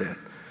referenced it.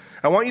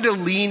 I want you to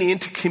lean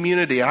into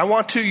community. I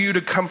want you to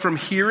come from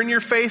here in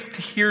your faith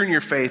to here in your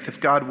faith if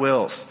God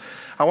wills.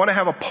 I want to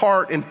have a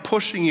part in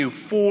pushing you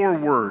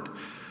forward.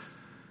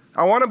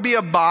 I want to be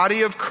a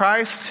body of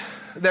Christ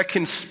that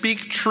can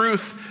speak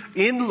truth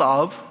in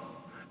love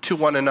to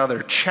one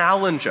another,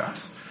 challenge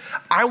us.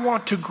 I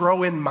want to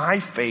grow in my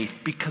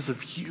faith because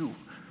of you.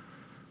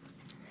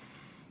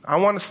 I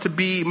want us to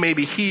be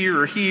maybe here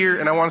or here,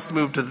 and I want us to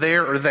move to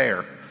there or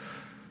there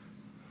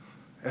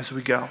as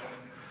we go.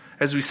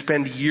 As we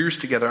spend years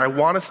together. I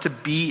want us to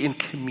be in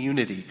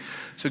community.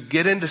 So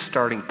get into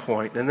Starting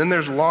Point. And then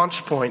there's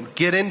Launch Point.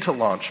 Get into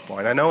Launch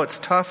Point. I know it's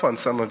tough on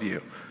some of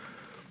you.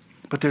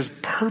 But there's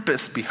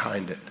purpose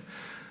behind it.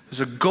 There's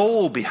a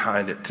goal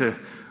behind it to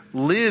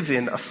live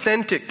in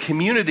authentic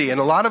community. And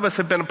a lot of us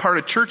have been a part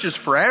of churches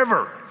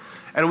forever.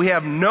 And we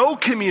have no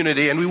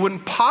community. And we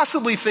wouldn't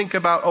possibly think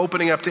about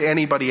opening up to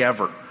anybody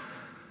ever.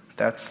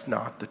 That's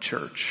not the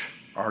church.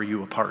 Are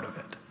you a part of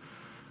it?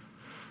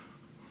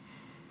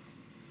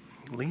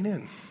 Lean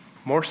in.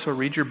 More so,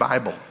 read your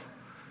Bible.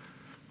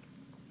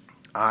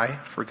 I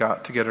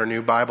forgot to get our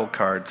new Bible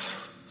cards,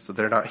 so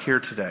they're not here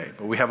today.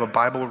 But we have a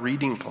Bible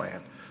reading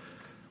plan.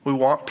 We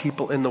want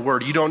people in the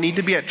Word. You don't need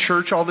to be at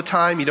church all the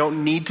time. You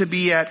don't need to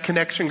be at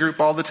Connection Group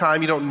all the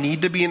time. You don't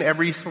need to be in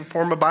every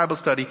form of Bible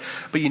study.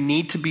 But you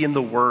need to be in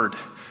the Word.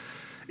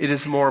 It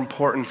is more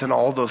important than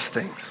all those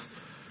things.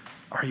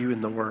 Are you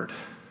in the Word?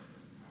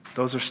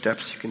 Those are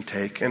steps you can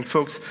take. And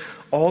folks,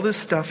 all this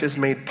stuff is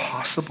made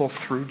possible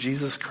through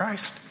Jesus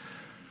Christ.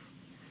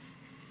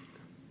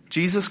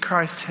 Jesus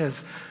Christ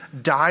has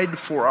died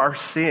for our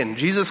sin.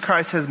 Jesus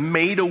Christ has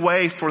made a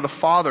way for the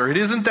Father. It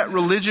isn't that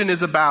religion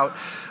is about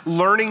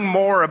learning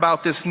more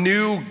about this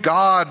new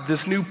God,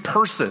 this new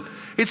person.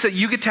 It's that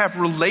you get to have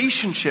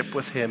relationship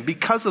with Him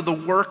because of the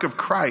work of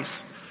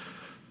Christ.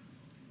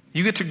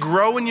 You get to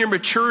grow in your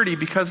maturity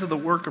because of the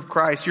work of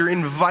Christ. You're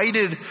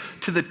invited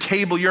to the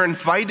table. You're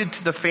invited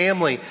to the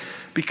family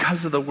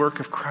because of the work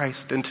of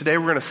Christ. And today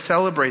we're going to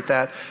celebrate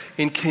that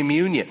in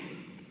communion.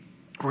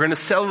 We're going to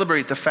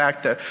celebrate the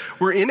fact that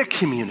we're in a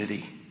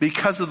community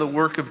because of the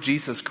work of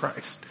Jesus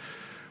Christ.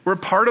 We're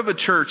part of a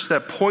church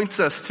that points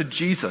us to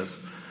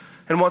Jesus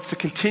and wants to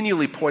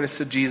continually point us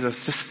to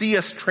Jesus, to see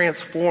us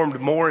transformed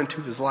more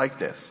into His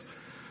likeness.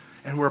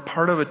 And we're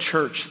part of a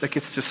church that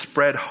gets to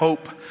spread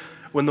hope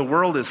when the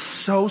world is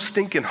so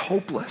stinking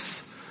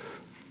hopeless.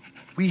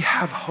 We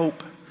have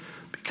hope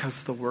because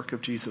of the work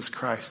of Jesus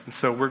Christ. And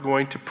so we're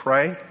going to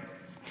pray.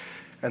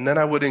 And then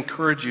I would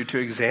encourage you to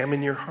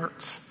examine your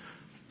hearts.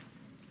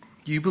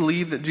 Do you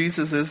believe that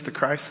Jesus is the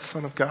Christ, the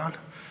Son of God?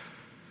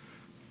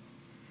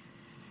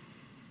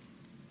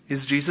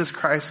 Is Jesus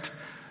Christ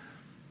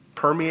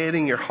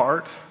permeating your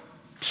heart?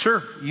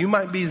 Sure, you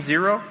might be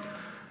 0,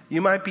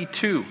 You might be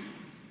 2.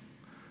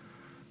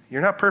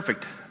 You're not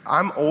perfect.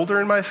 I'm older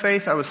in my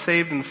faith. I was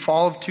saved in the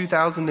fall of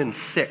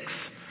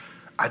 2006.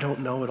 I don't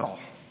know it all.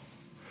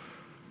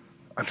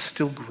 I'm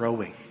still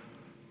growing.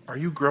 Are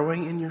you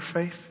growing in your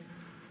faith?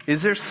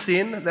 Is there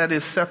sin that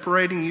is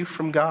separating you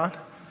from God?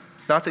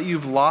 Not that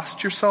you've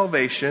lost your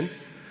salvation,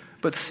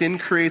 but sin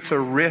creates a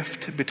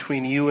rift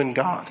between you and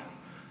God.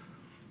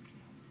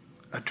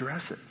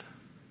 Address it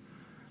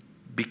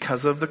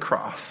because of the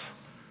cross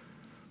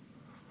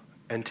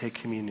and take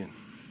communion.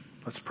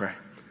 Let's pray.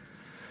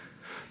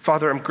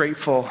 Father, I'm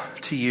grateful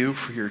to you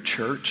for your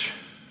church.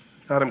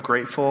 God, I'm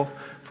grateful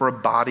for a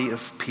body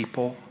of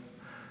people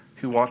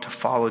who want to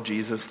follow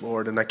Jesus,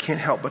 Lord. And I can't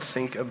help but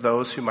think of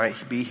those who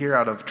might be here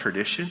out of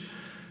tradition.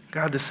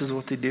 God, this is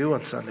what they do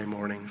on Sunday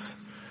mornings.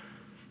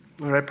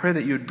 Lord, I pray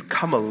that you would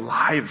come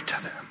alive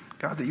to them.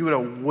 God, that you would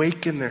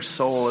awaken their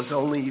soul as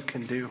only you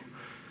can do.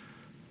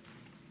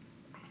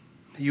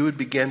 That you would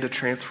begin to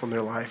transform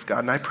their life, God.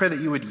 And I pray that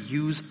you would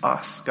use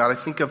us. God, I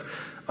think of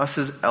us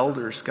as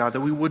elders, God,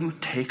 that we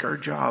wouldn't take our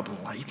job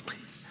lightly.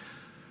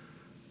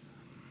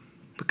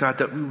 But God,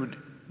 that we would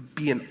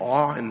be in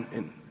awe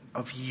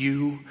of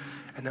you,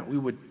 and that we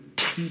would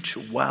teach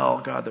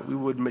well, God, that we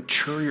would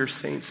mature your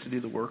saints to do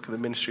the work of the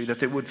ministry, that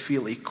they would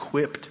feel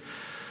equipped,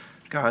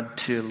 God,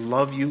 to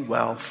love you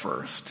well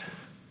first,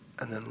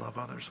 and then love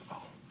others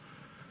well.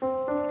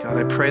 God,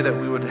 I pray that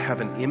we would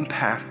have an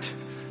impact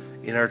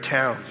in our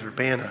towns,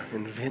 Urbana,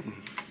 in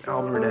Vinton,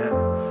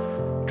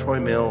 Alburnett, Troy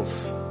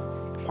Mills,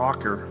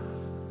 Walker,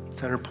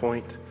 Center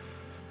Point.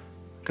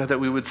 God, that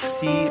we would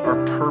see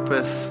our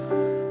purpose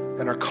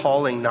and our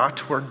calling not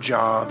to our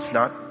jobs,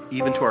 not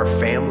even to our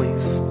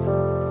families,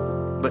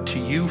 but to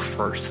you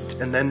first,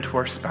 and then to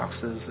our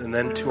spouses, and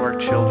then to our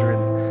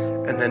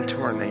children, and then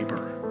to our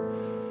neighbor.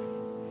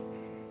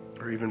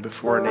 Or even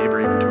before our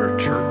neighbor, even to our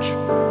church.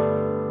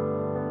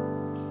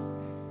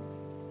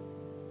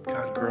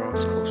 God, grow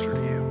us closer to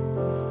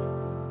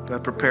you.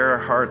 God, prepare our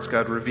hearts.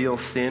 God, reveal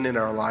sin in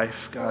our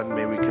life. God,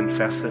 may we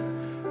confess it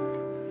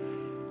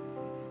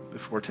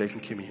before taking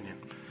communion.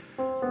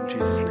 In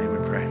Jesus' name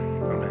we pray.